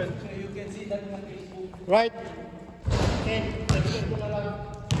motion. Right.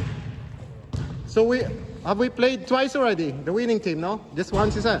 So have we played twice already? The winning team, no? Just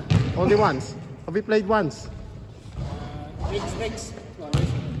once, is that? Only once. Have we played once? Mix.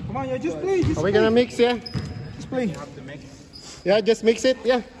 Come on, just play. Are we gonna mix, yeah? Just play. Yeah, just mix it,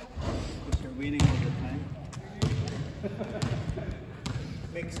 yeah. You're winning all the time.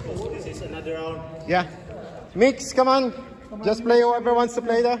 Mix. This is another round. Yeah. Mix, come on. Just play whoever wants to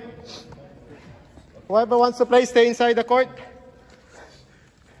play there. Whoever wants to play, stay inside the court.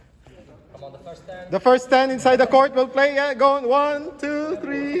 Come on, the first 10. The first 10 inside the court will play, yeah? Go on. 1, 2,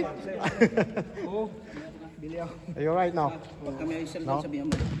 3. Are you alright now? Pag kami ay isang No? sabihan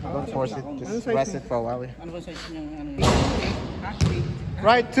mo. Don't force it. Just rest it for a while. Yeah. Ano ba size niya? Ano? Ha?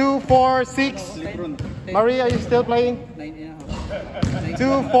 Right, 2, 4, 6. Maria, are you still playing?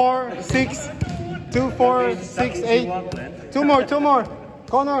 2, 4, 6. 2, 4, 6, 8. Two more.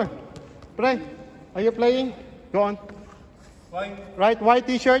 Connor, play. Are you playing? Go on. Right, white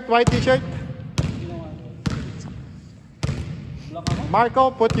t-shirt.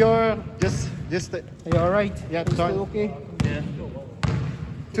 Marco, put your just. Are you alright? Yeah, Still turn. okay? Yeah.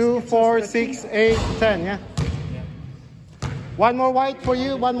 2, 4, 6, 8, 10. Yeah. One more white for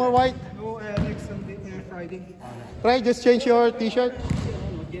you. One more white. No, next Sunday, Friday. Try just change your t-shirt.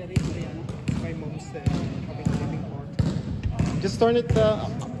 My mom's having a living court. Just turn it.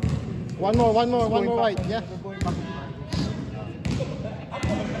 One more white. Yeah. We're going back on Friday.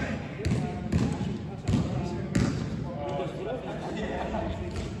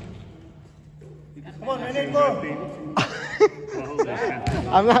 Come on, Renee, go.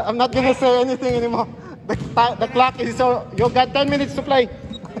 I'm not gonna say anything anymore. The clock is so. You got 10 minutes to play.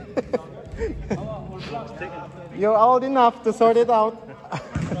 You're old enough to sort it out.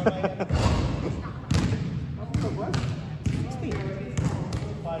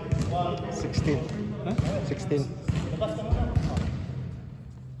 16.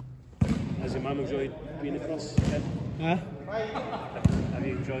 Has your mum enjoyed being across? Ed? Huh? Have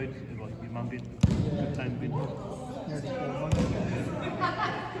you enjoyed your mum being good time being?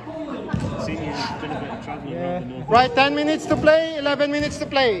 Seen you done a bit of travelling around the north. Right, 10 minutes to play, 11 minutes to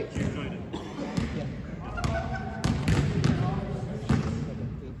play. You enjoyed it?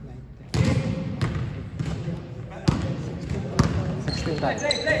 16 times.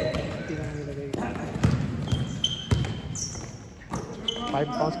 5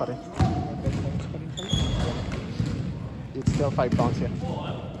 pounds pa rin. It's still 5 pounds here.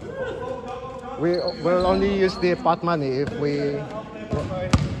 We'll only use the pot money if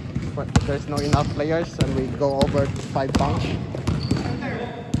there's no enough players and we go over 5 pounds.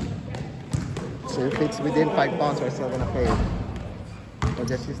 So if it's within 5 pounds, we're still gonna pay. We'll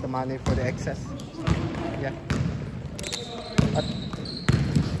just use the money for the excess. Yeah.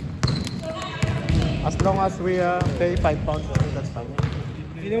 As long as we pay 5 pounds, that's fine.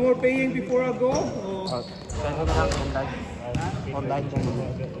 You know more paying before I go? Or? Send na lang online. Online kung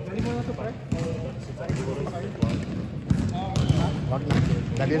Dali mo na ito, pare. wag na.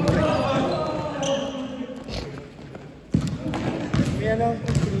 Dalhin mo na. May ano?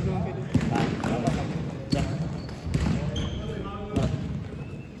 Sunod naman kayo.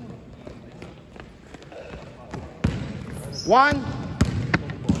 One.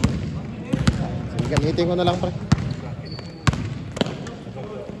 Sige, gamitin ko na lang, pre.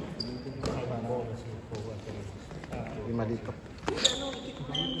 Lima dito.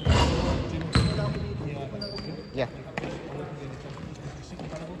 Yeah.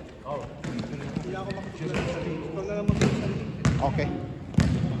 Okay.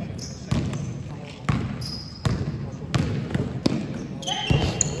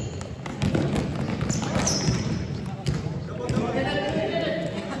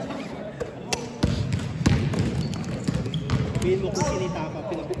 Sabihin mo kung sinita ka,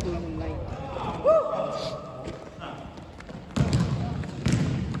 pinabook ko lang online.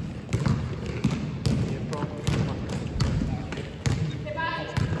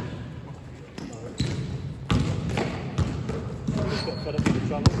 Got a bit of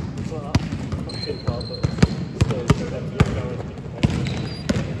trouble. It's not too far, but still going.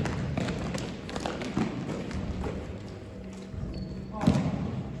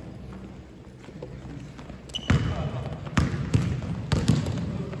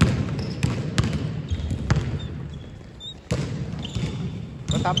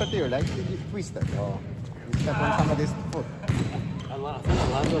 What happened to your leg? Did you twist it? Oh. You stepped on somebody's foot. I think I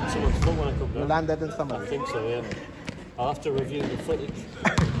landed on someone's foot when I come You down. landed on I somebody. think so, yeah. I'll have to review the footage.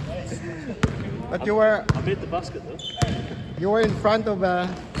 But you were I made the basket though. in front of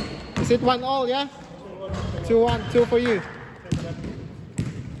is it 1-1, yeah? 2-1, 2 for you.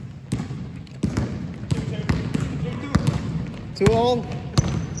 Two all.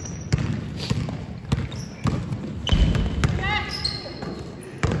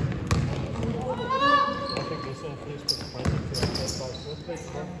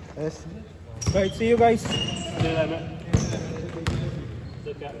 Yes. Right, see you guys. See you later, mate.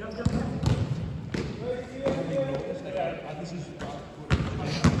 Take care.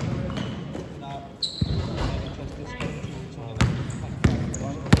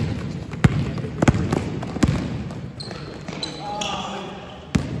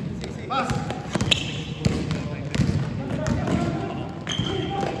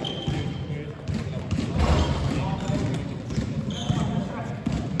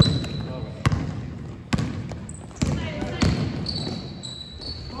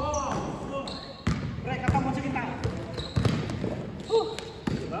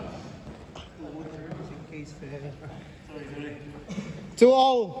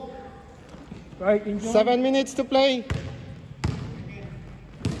 2-0. Right, enjoy. 7 minutes to play.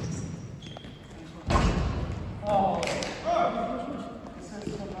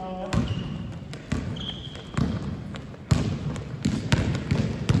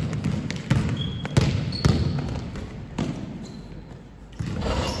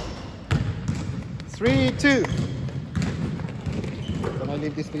 Three, two. Can I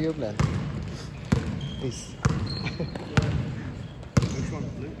leave this to you, Glenn? Please. Which one?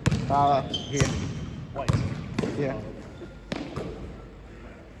 Blue? Here. White. Yeah.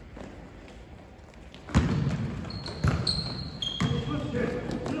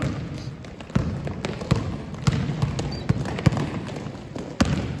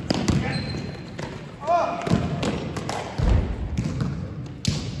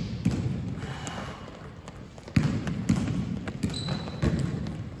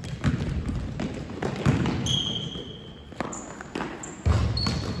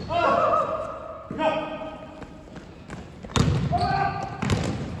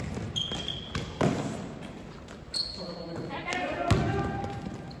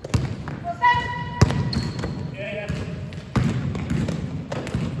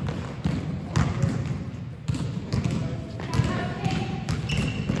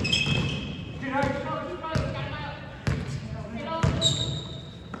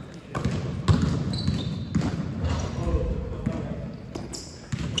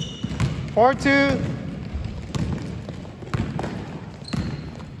 Four, two.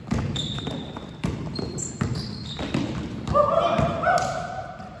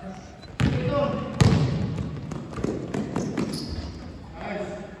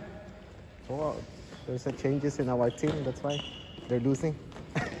 Oh, there's a changes in our team, that's why they're losing.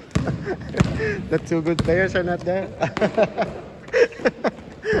 The two good players are not there.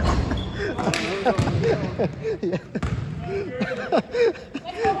 Yeah.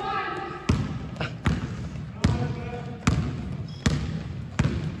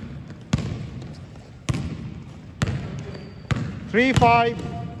 3-5.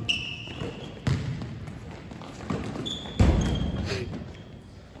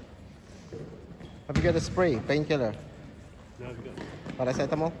 Have you got a spray, painkiller? No, I've got.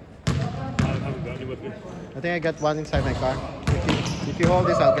 Paracetamol? I haven't got any with me. I think I got one inside my car. If you hold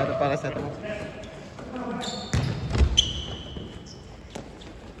this, I'll get a paracetamol.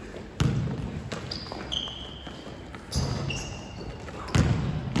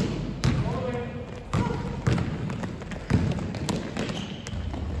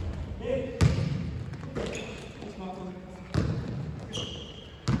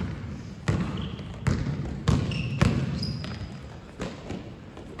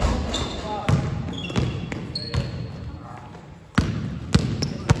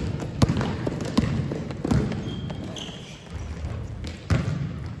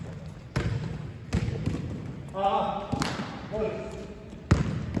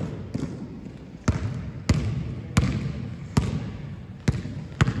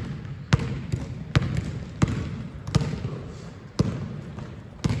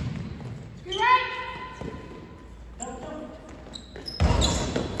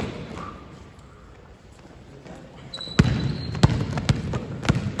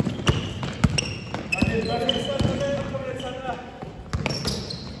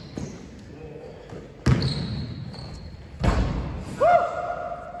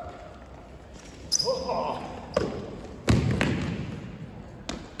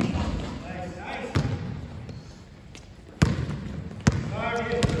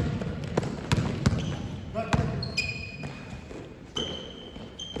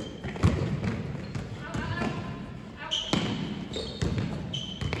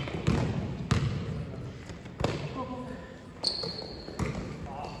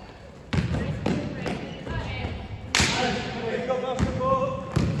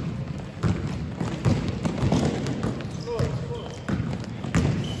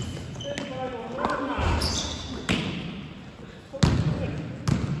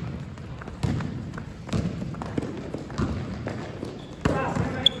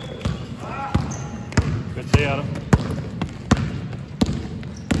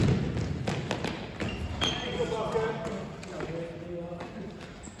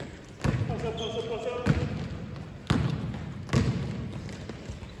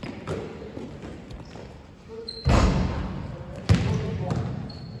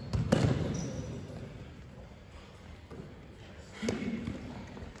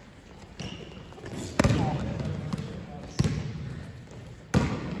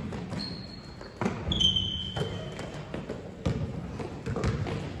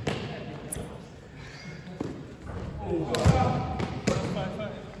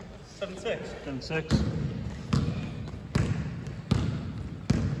 7-6. 7-6.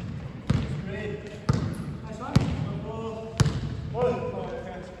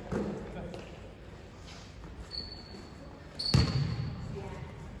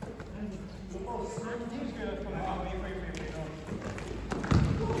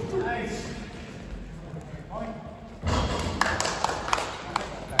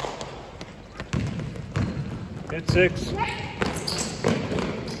 Hit 6.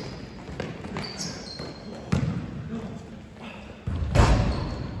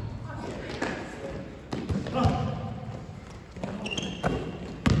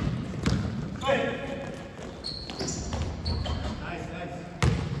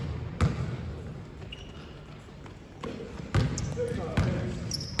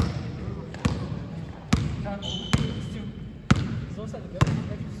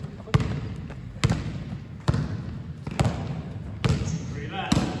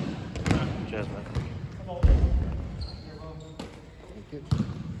 Cheers, man. Thank you.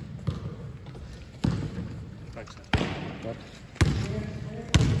 Thanks. What?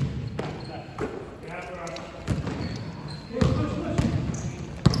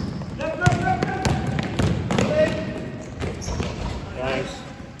 Nice.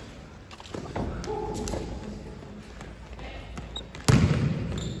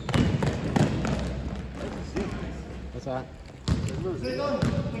 What's that?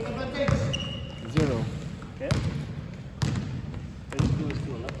 Take advantage. 0. Okay. Let's do this to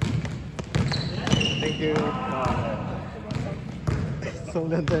 11. Thank you. So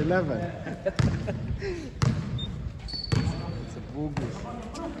under 11. It's a boogie.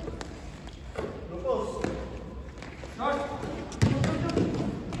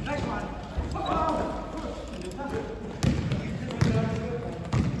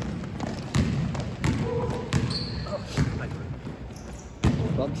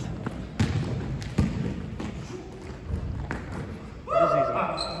 Bugs. It is easy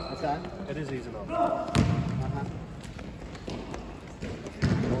enough. What's that? It is easy enough.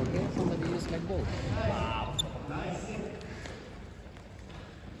 Okay, somebody use my ball.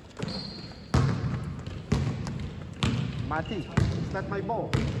 Mati, it's not my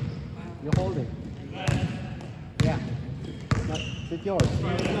ball. You hold it. Yeah. It's yours.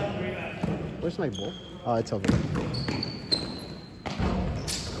 Where's my ball? Oh, it's over there.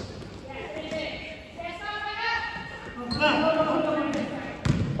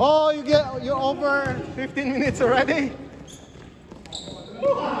 Oh, you're over 15 minutes already?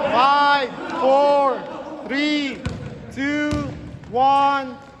 5, 4, 3, 2,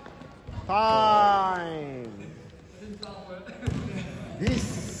 1. Time.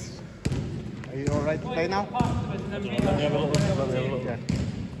 This. Are you alright to play now? Let me have a look. Yeah.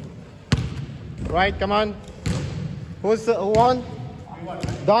 Right, come on. Who's who won?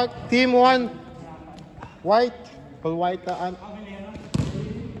 Dark team won. White. Full white.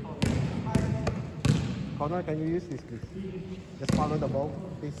 Connor, can you use this, please? Just follow the ball,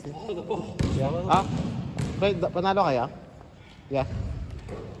 please. Follow the ball. Yeah. Ah, wait, panalo kaya? Yeah.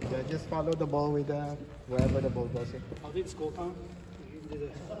 Yeah. Just follow the ball with wherever the ball goes. I'll do the score time. You can do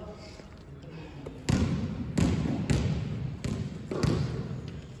this.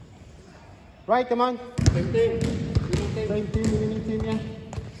 Right, come on. Same team. Same team, winning team, yeah.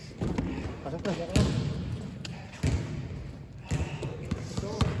 Pasok na. So,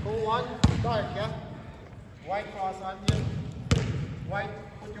 who won? Dark, yeah? White cross on you. White,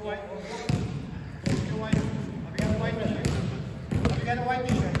 put your white. Put your white. Have you got a white t-shirt? Have you got a white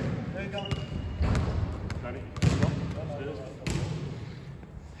t-shirt? There you go. Ready?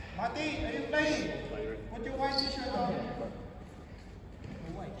 Mati, are you playing? Put your white t-shirt on.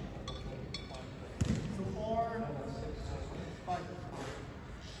 So 4, 5.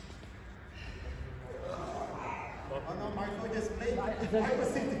 Oh no, Marco just played. I was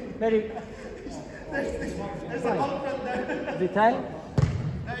sitting. Very. There's a ball from there. The time?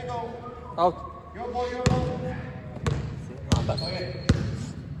 There you go. Out. Your ball, your ball. Okay.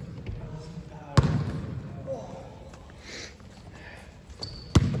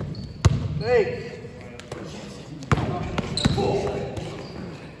 Hey.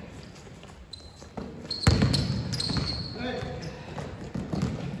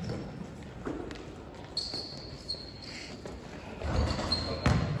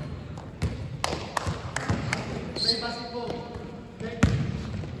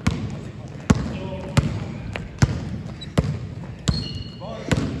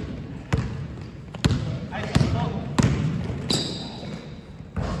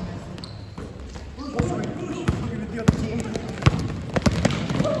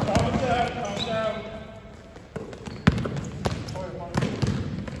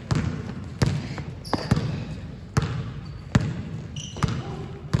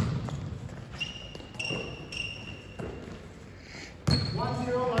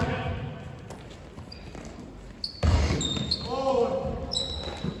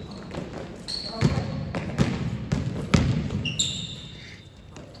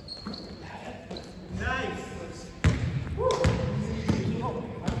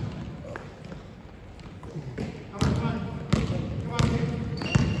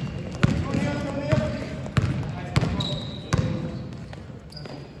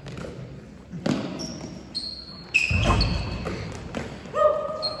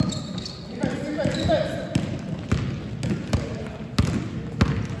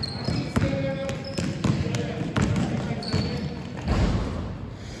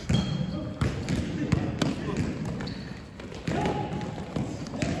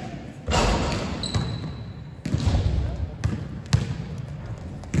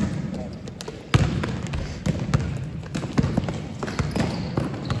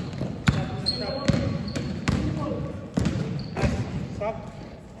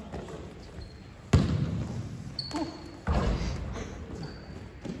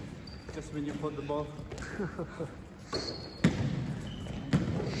 when you put the ball.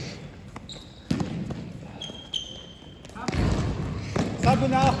 Sabi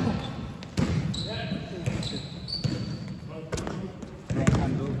now.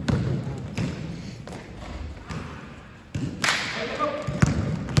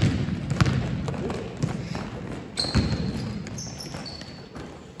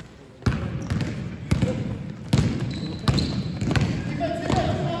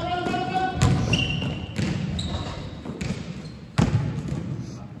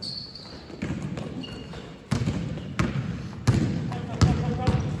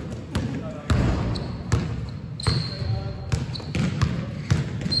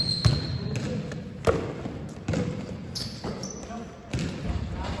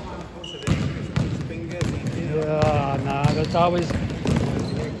 It's always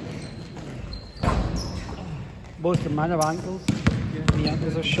both the man of ankles. The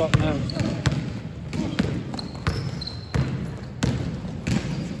ankles are shot now.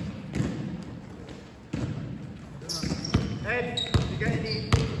 Hey, you got any?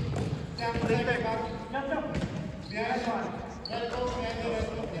 No. Behind one. Let's go.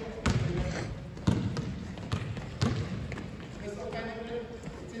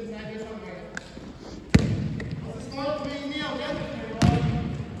 It's inside here somewhere.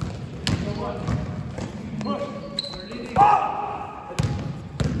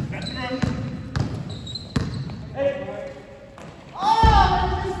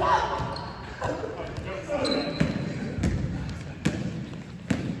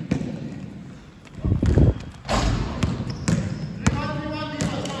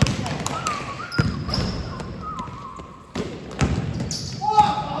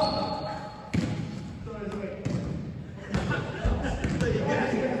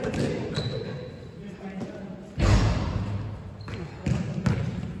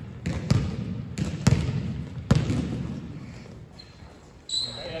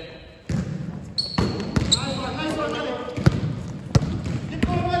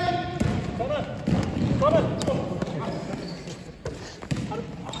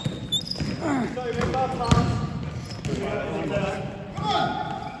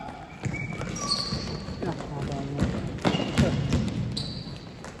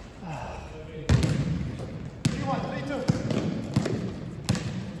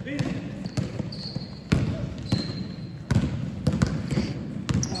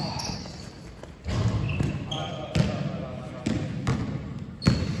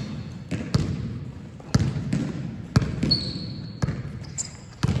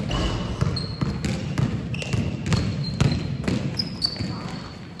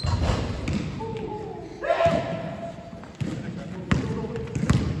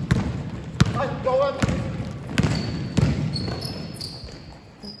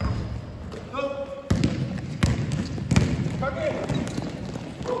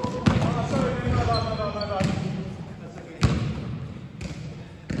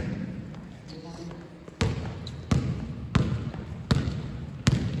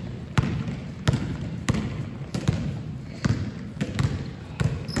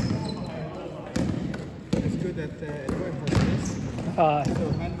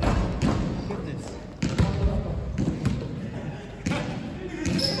 Goodness.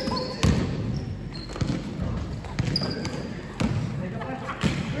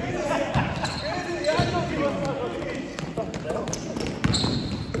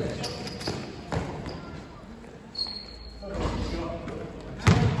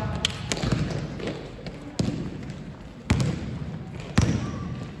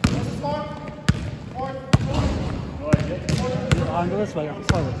 I'll go this way,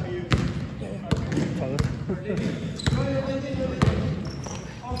 forward. Forward.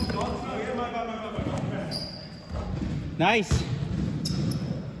 Nice.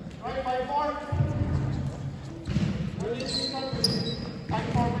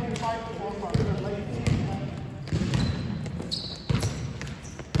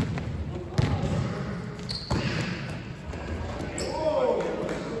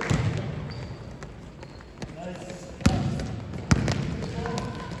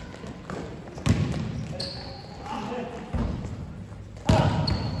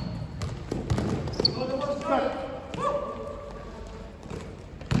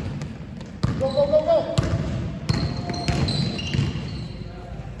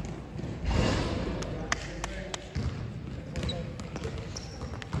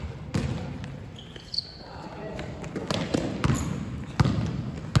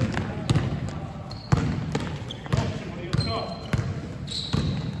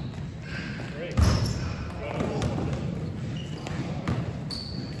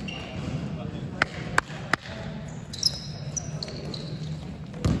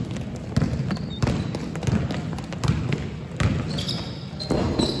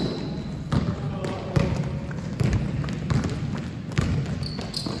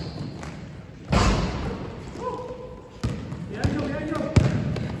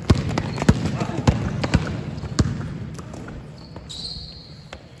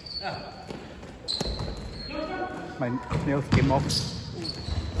 nails came off.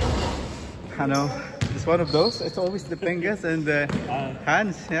 I know. It's one of those. It's always the fingers and the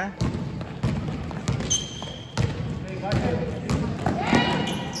hands, yeah.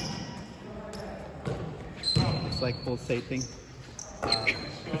 It's like pulsating.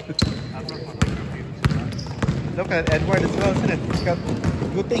 Look at Edward as well, isn't it? He's got,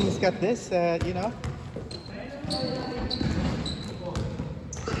 good thing he's got this, you know.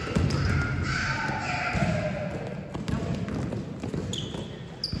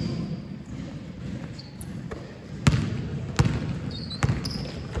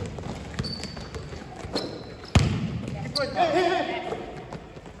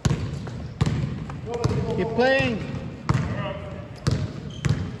 Keep playing.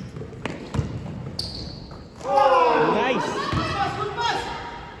 Nice.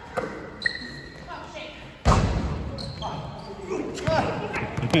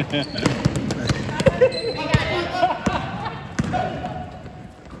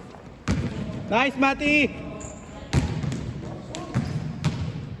 Nice, Matty.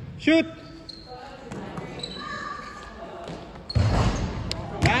 Shoot.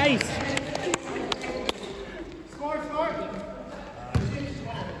 Nice.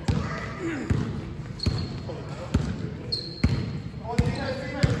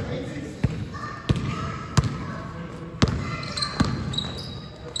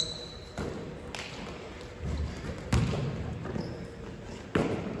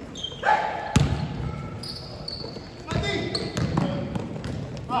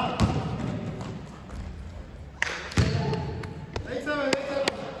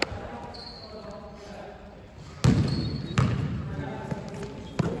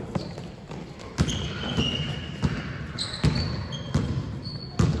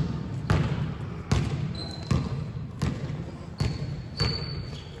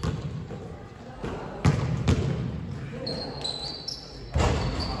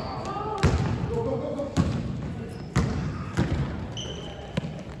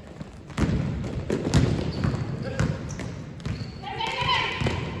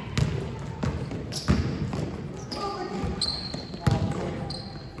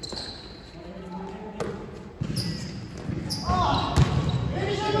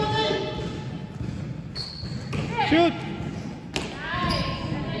 Shoot!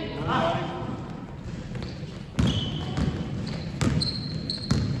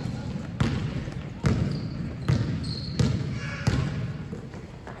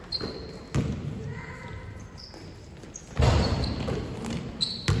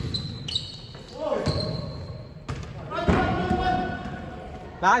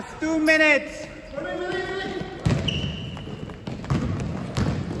 Last 2 minutes!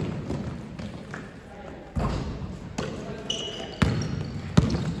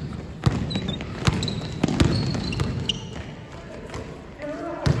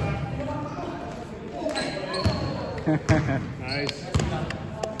 Nice.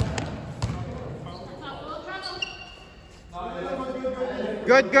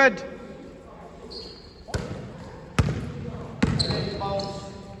 Good, good.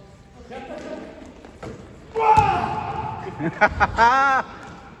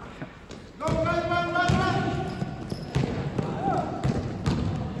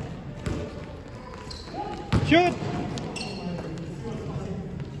 Shoot.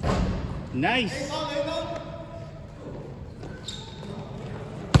 Nice.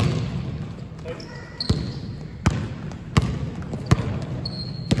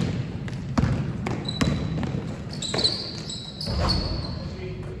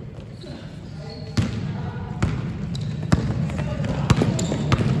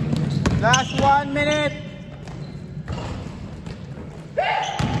 Last 1 minute.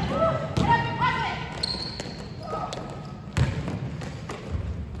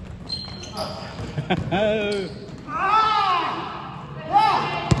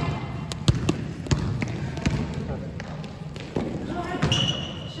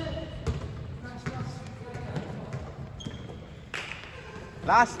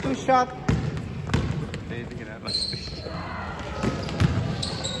 Last 2 shots.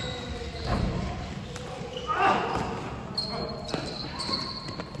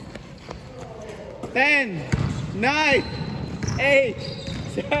 Ten, 9, 8,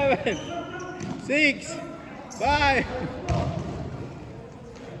 7, 6, 5,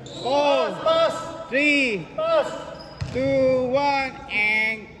 4, 3, 2, 1,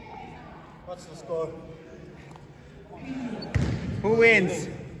 and What's the score? who wins?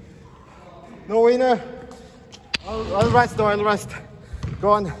 No winner. I'll rest though, I'll rest. Go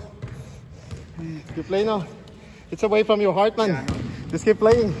on. You play now. It's away from your heart, man. Yeah. Just keep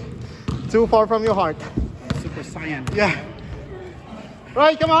playing. Too far from your heart. Super Cyan. Yeah.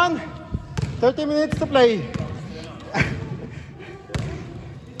 Right, come on. 30 minutes to play.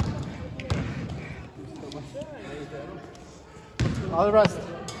 All the rest.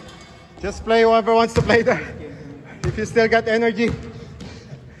 Just play whoever wants to play there. If you still got energy.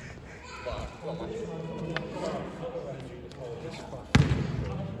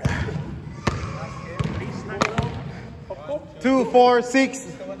 Two, 4,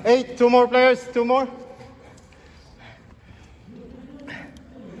 6, 8. 2 more players. 2 more.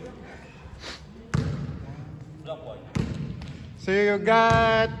 So you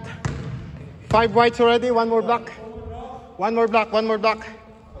got 5 whites already. 1 more black. 1 more black. 1 more black.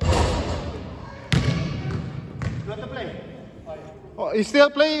 Not to play. Oh, you still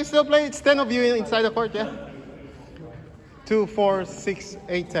play? You still play? It's 10 of you inside the court, yeah? 2, 4, 6,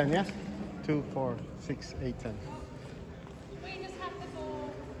 8, 10, yeah? 2, 4, 6, 8, 10.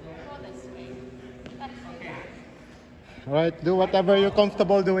 All right, do whatever you're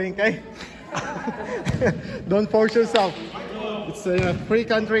comfortable doing, okay? Don't force yourself. It's a free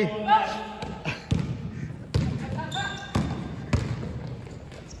country.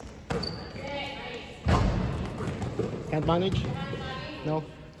 Can't manage? No?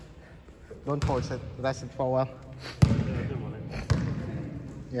 Don't force it. Rest it for a while.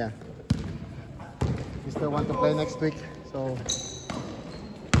 Yeah. We still want to play next week, so...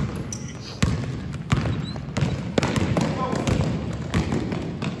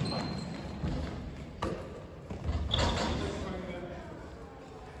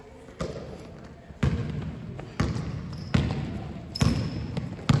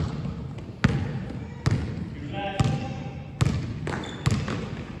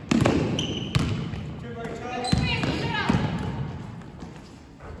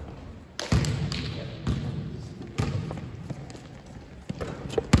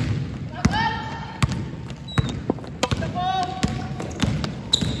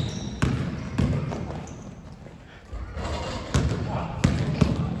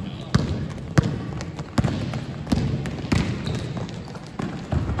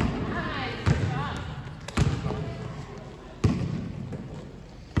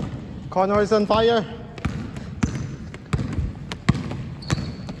 Connor is on fire.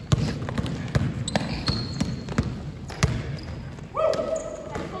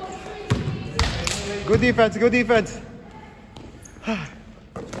 Good defense, good defense.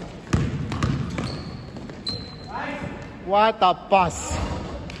 What a pass.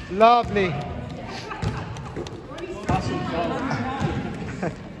 Lovely.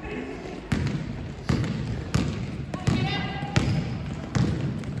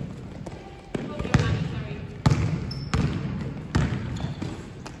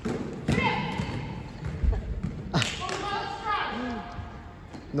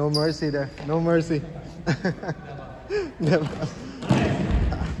 No mercy there. No mercy. Never.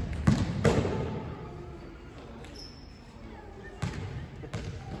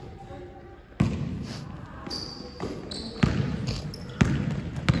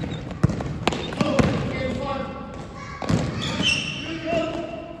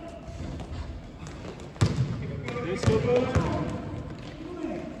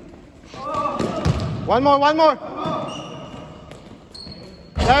 One more, one more.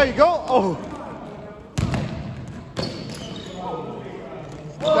 There you go. Oh.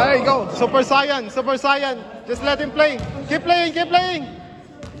 There you go. Super Saiyan, Super Saiyan. Just let him play. Keep playing, keep playing.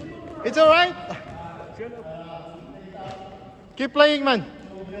 It's all right. Keep playing, man.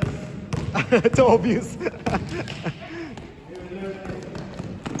 It's obvious.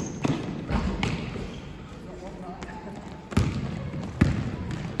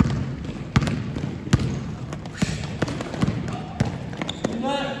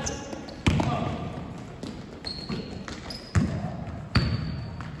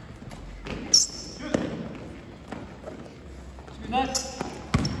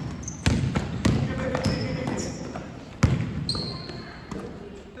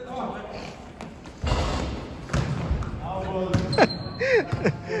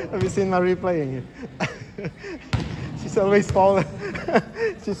 Have you seen Marie playing? She's always fall.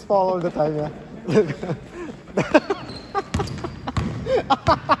 She's fall all the time, yeah.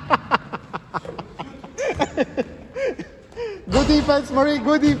 Good defense, Marie.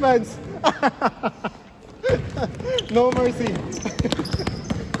 Good defense. No mercy.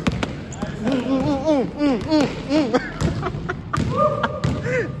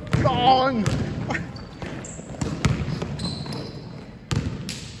 Gone.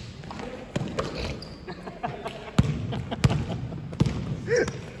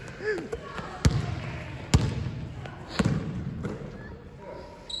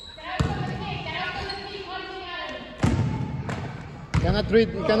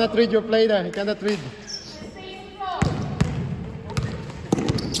 You cannot read your play there. You cannot read.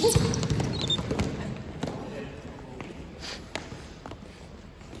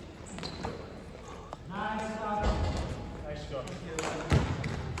 Nice shot.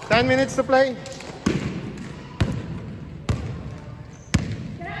 10 minutes to play.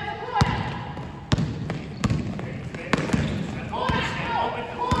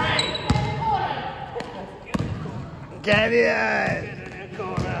 Get it!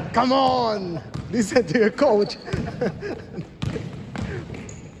 Come on! Listen to your coach.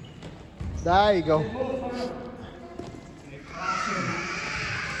 There you go.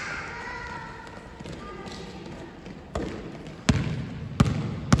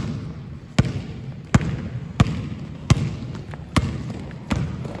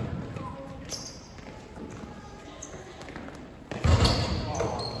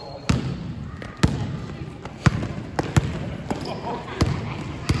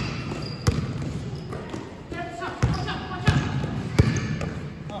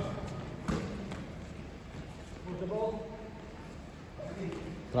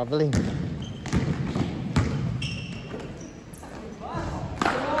 Traveling.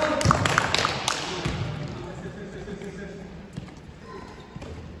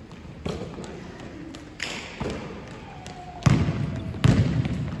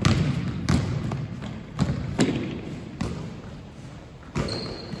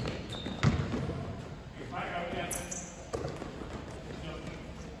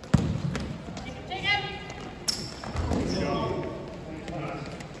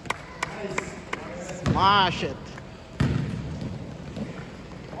 Smash it.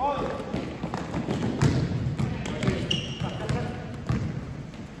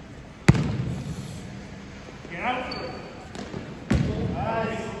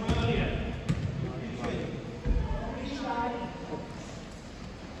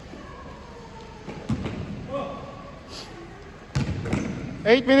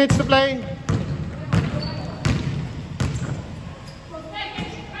 Eight minutes to play.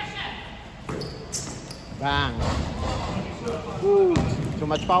 Bang. Woo. Too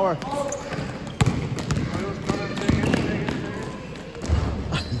much power.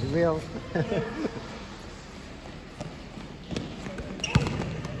 Real.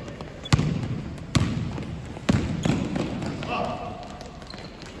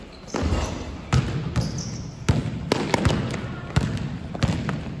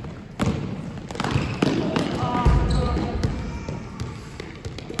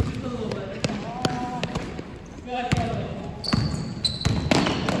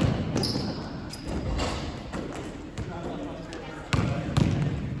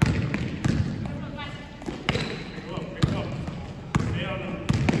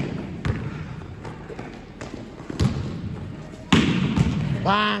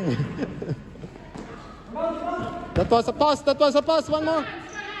 Bang! That was a pass. That was a pass. One more.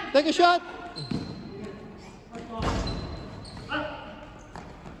 Take a shot.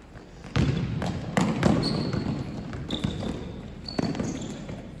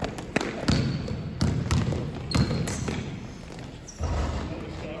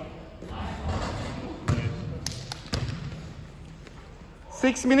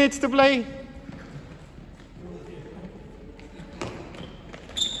 Six minutes to play.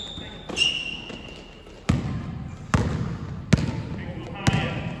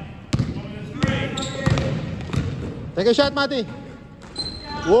 Take a shot, Matty.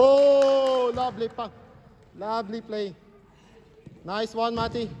 Whoa, lovely puck. Lovely play. Nice one,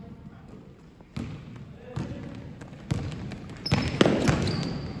 Matty.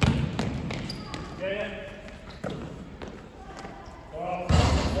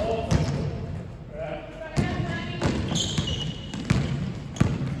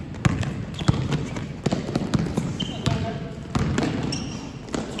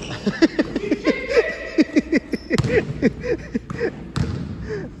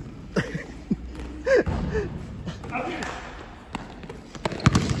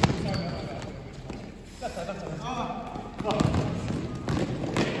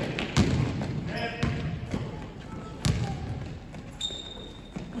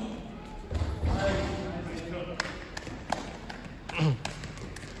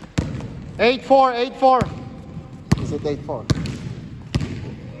 Eight four. Is it 8-4?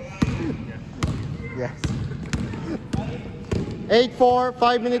 Yes. 8-4,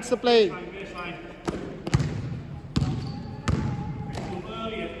 5 minutes to play.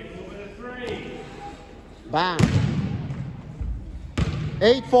 Bang.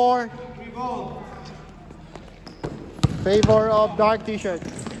 8-4. Favor of dark t-shirt.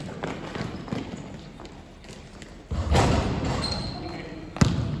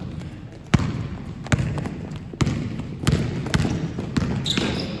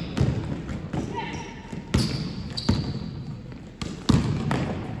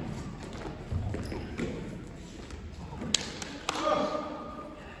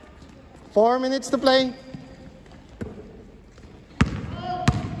 4 minutes to play.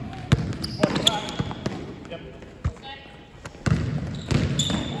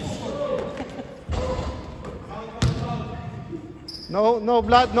 No, no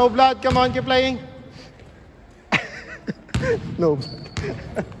blood, no blood. Come on, keep playing. No blood.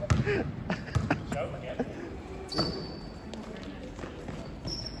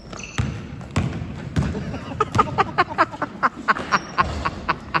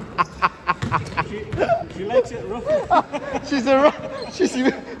 She likes it rough.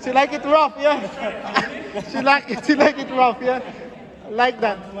 She like it rough, yeah. She like it rough, yeah. Like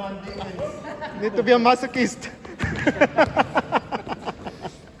that. Need to be a masochist.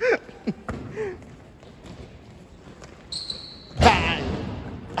 Bang.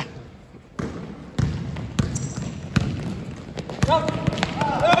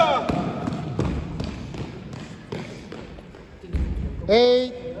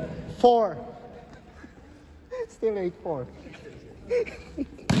 8-4. Still 8-4.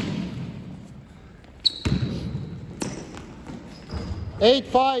 Eight,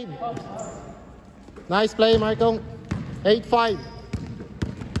 5. Nice play, Marco. 8-5.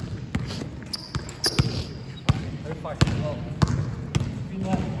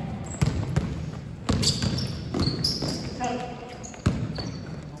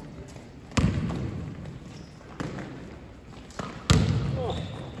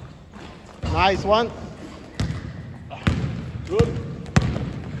 Nice one. Good.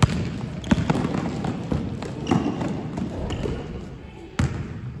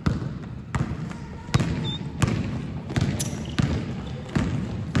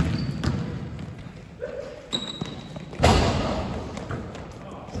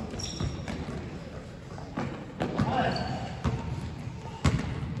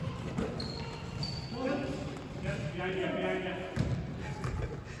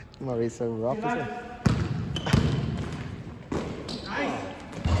 Marisa rough, is it?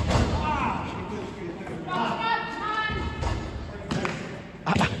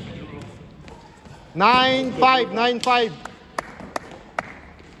 Nine, 5.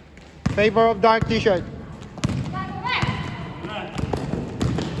 Favor of dark t-shirt.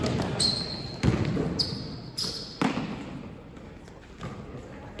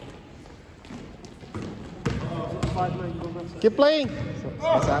 Keep playing. So,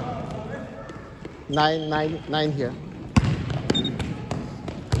 what's that? 9 here.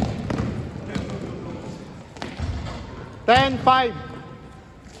 Ten, 5.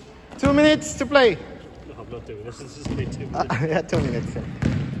 2 minutes to play. No, I'm not doing this. This is only 2 minutes. Yeah, 2 minutes. Yeah.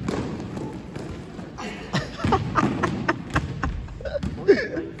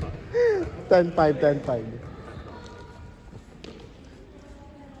 10-5.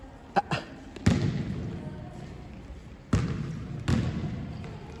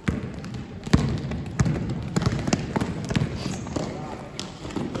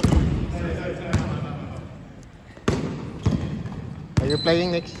 Are you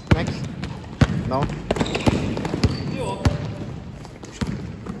playing next? No?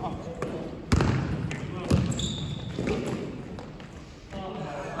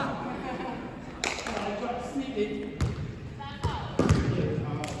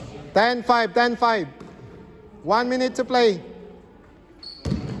 Ten, 5. 1 minute to play.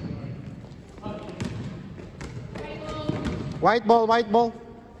 White ball.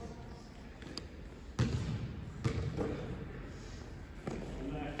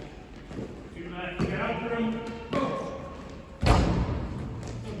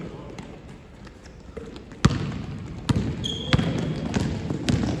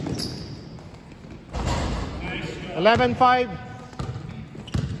 Eleven, 5.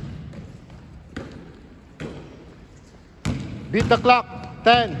 Beat the clock.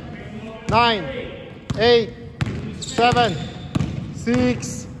 10, 9, 8, 7,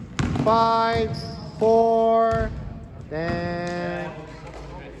 6, 5, 4, 10.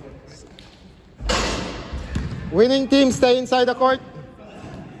 Winning team, stay inside the court.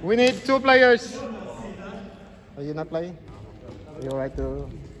 We need 2 players. Are you not playing? Are you alright to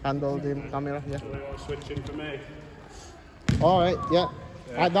handle the camera? Yeah. Switching for me. Alright, yeah.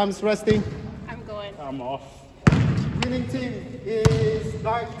 Adam's resting. I'm going. I'm off. Winning team is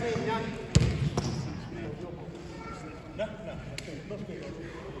dark team, yeah?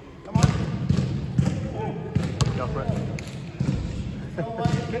 Come on. Go for it.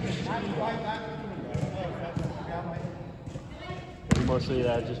 Mostly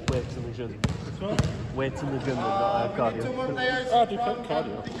just weights in the gym. Weights in the gym, not cardio. 2 more players. Oh, do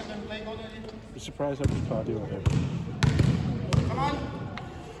cardio. I'm surprised I do cardio here. Come on.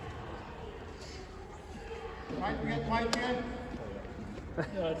 White again. No,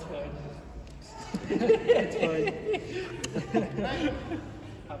 it's fine. It's fine.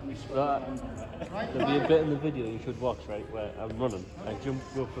 There'll be a bit in the video you should watch, right, where I'm running. I go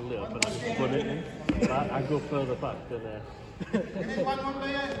for a layup and I just run it in. I go further back than We need one more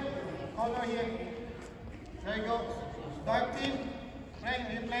player. Corner here. There you go. Dark team. Play,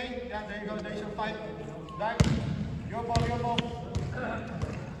 you play. Yeah, there you go. There's your fight. Dark. Your ball, your ball.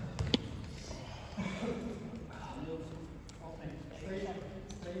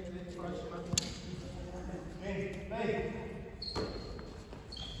 Play.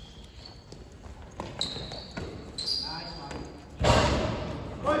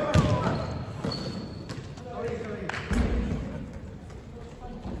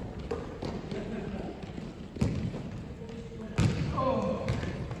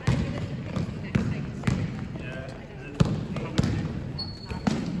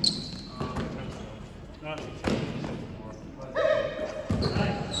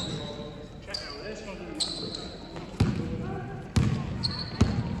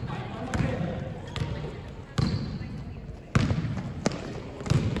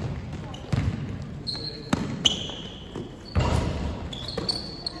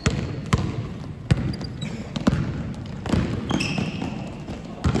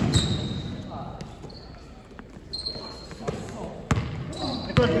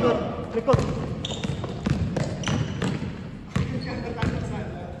 Likod.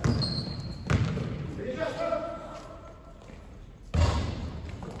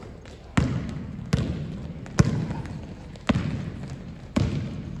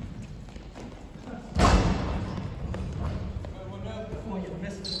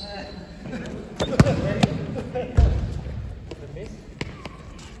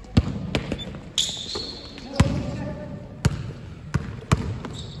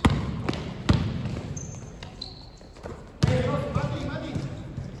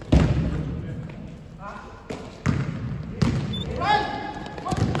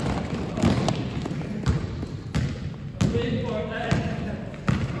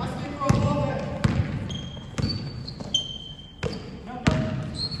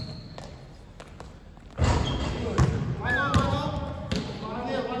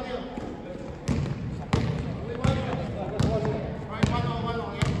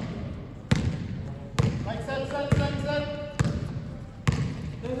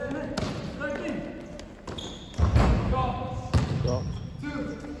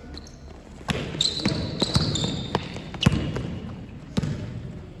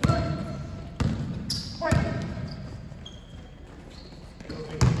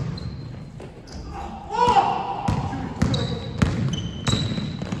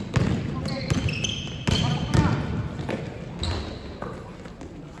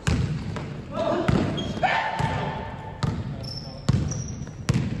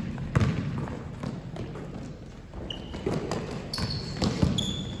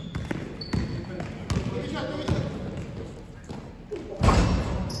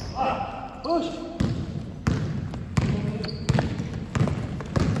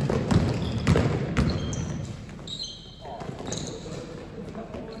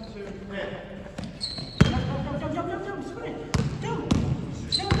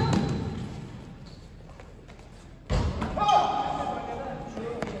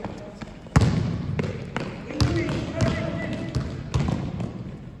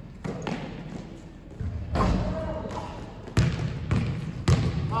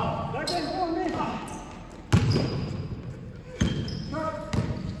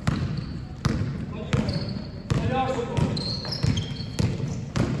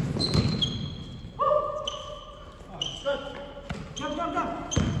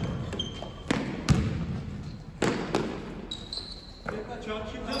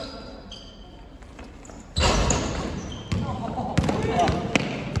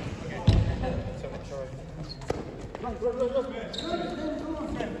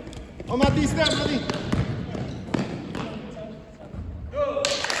 Oh, Mati, step, Mati.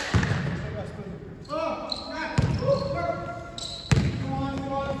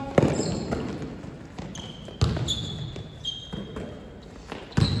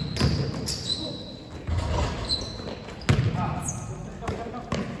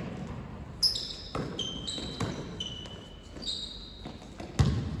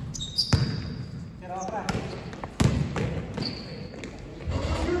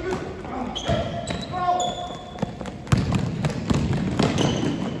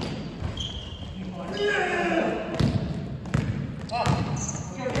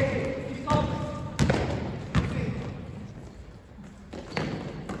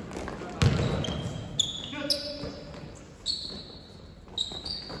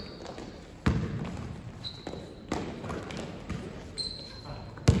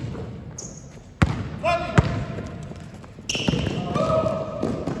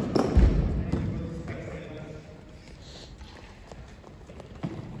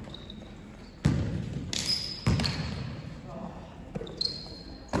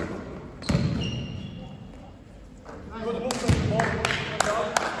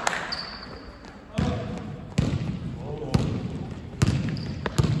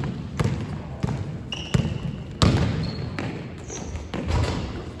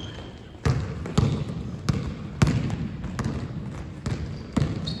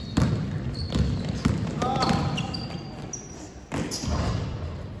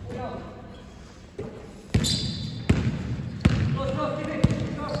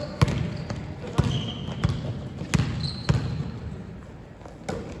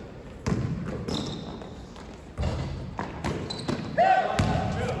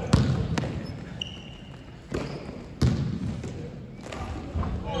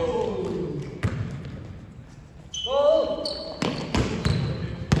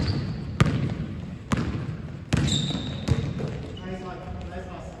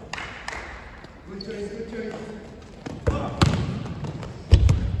 See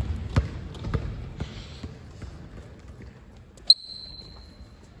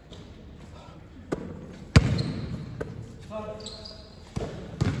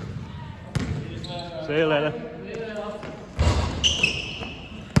you later.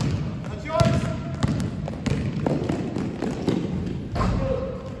 That's yours.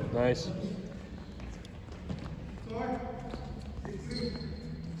 Nice.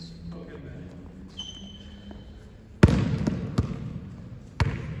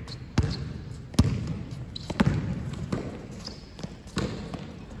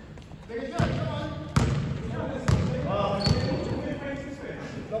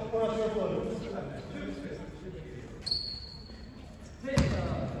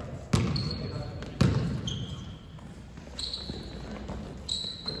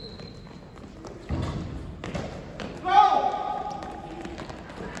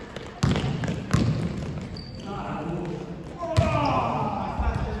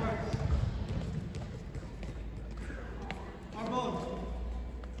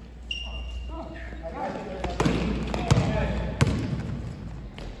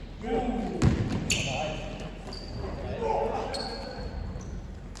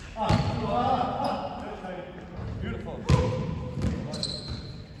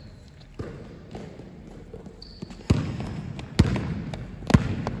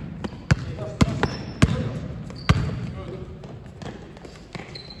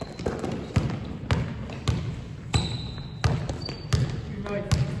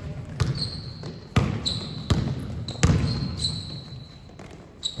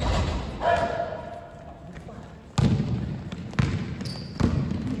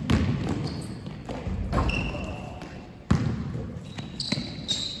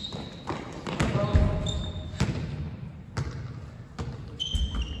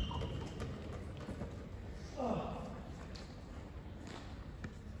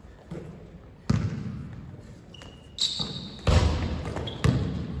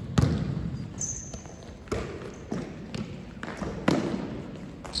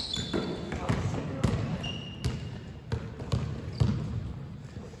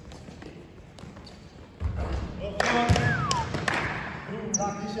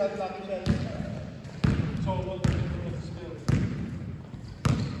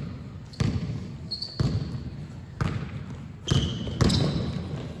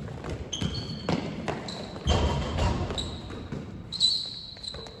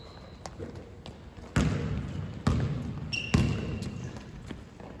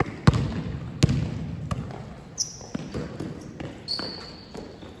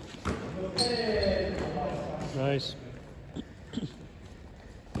 Nice.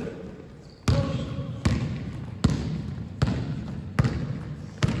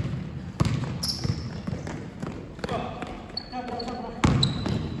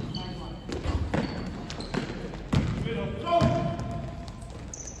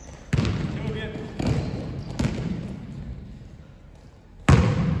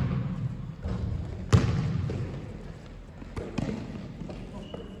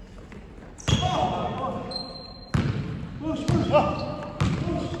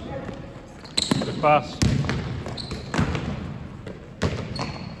 Good pass.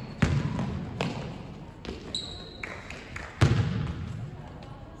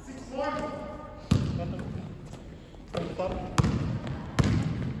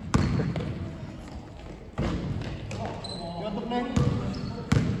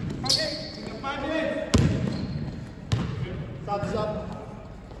 Stop.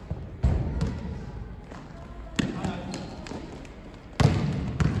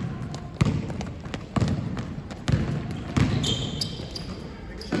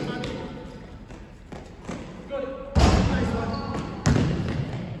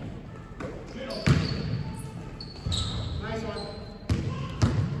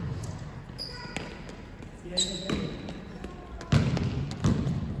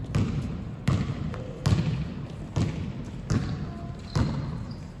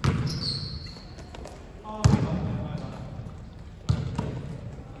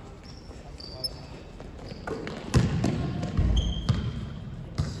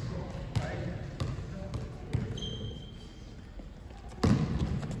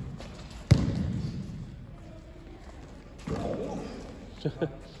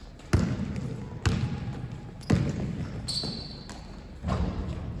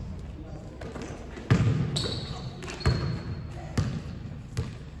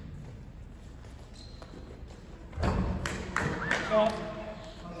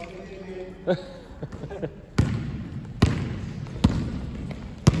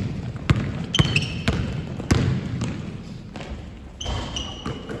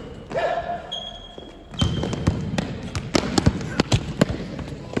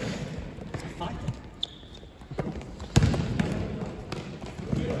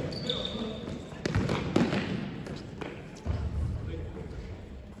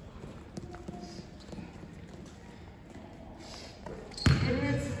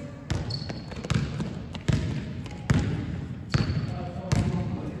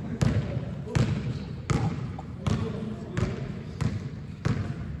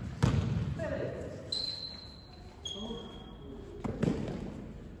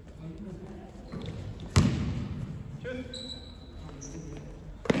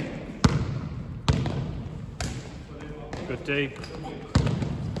 Good D.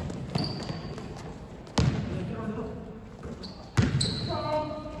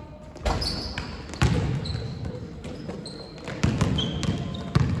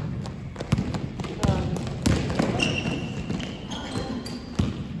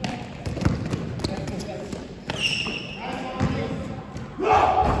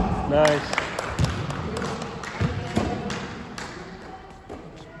 Nice.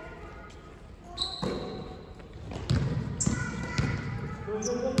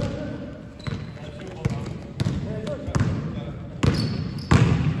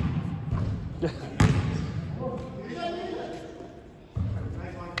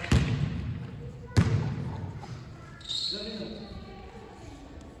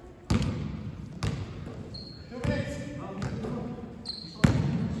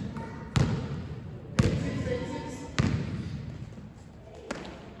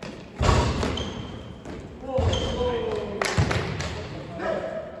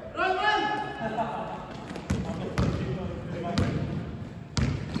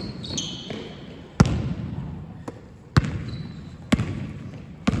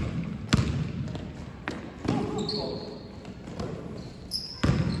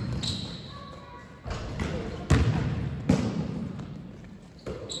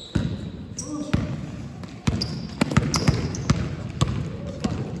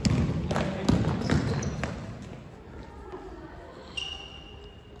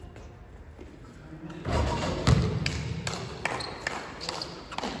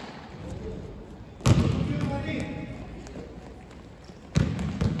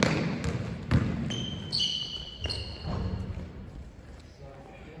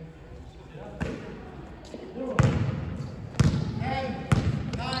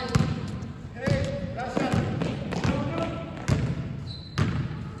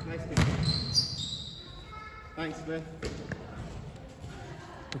 Thanks, man.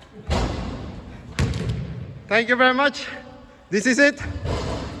 Thank you very much. This is it.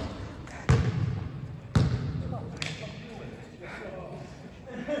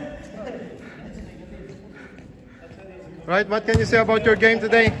 Right, what can you say about your game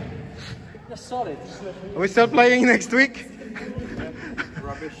today? That's solid. Are we still playing next week?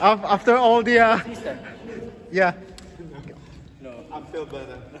 Rubbish. After all the... yeah. No, I feel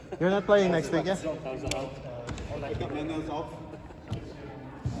better. You're not playing next week, yeah? I got my nose off.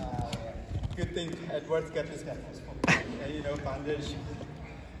 Good thing Edward's got his bandage.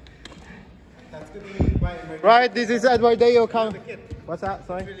 That's good to buy emergency. Right, this is Edward Deo. The kit. What's that?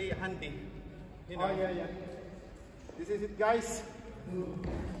 Sorry? Really handy. Oh, yeah. This is it, guys.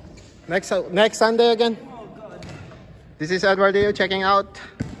 Next Sunday again. This is Edward Deo checking out.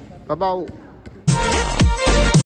 Bye-bye.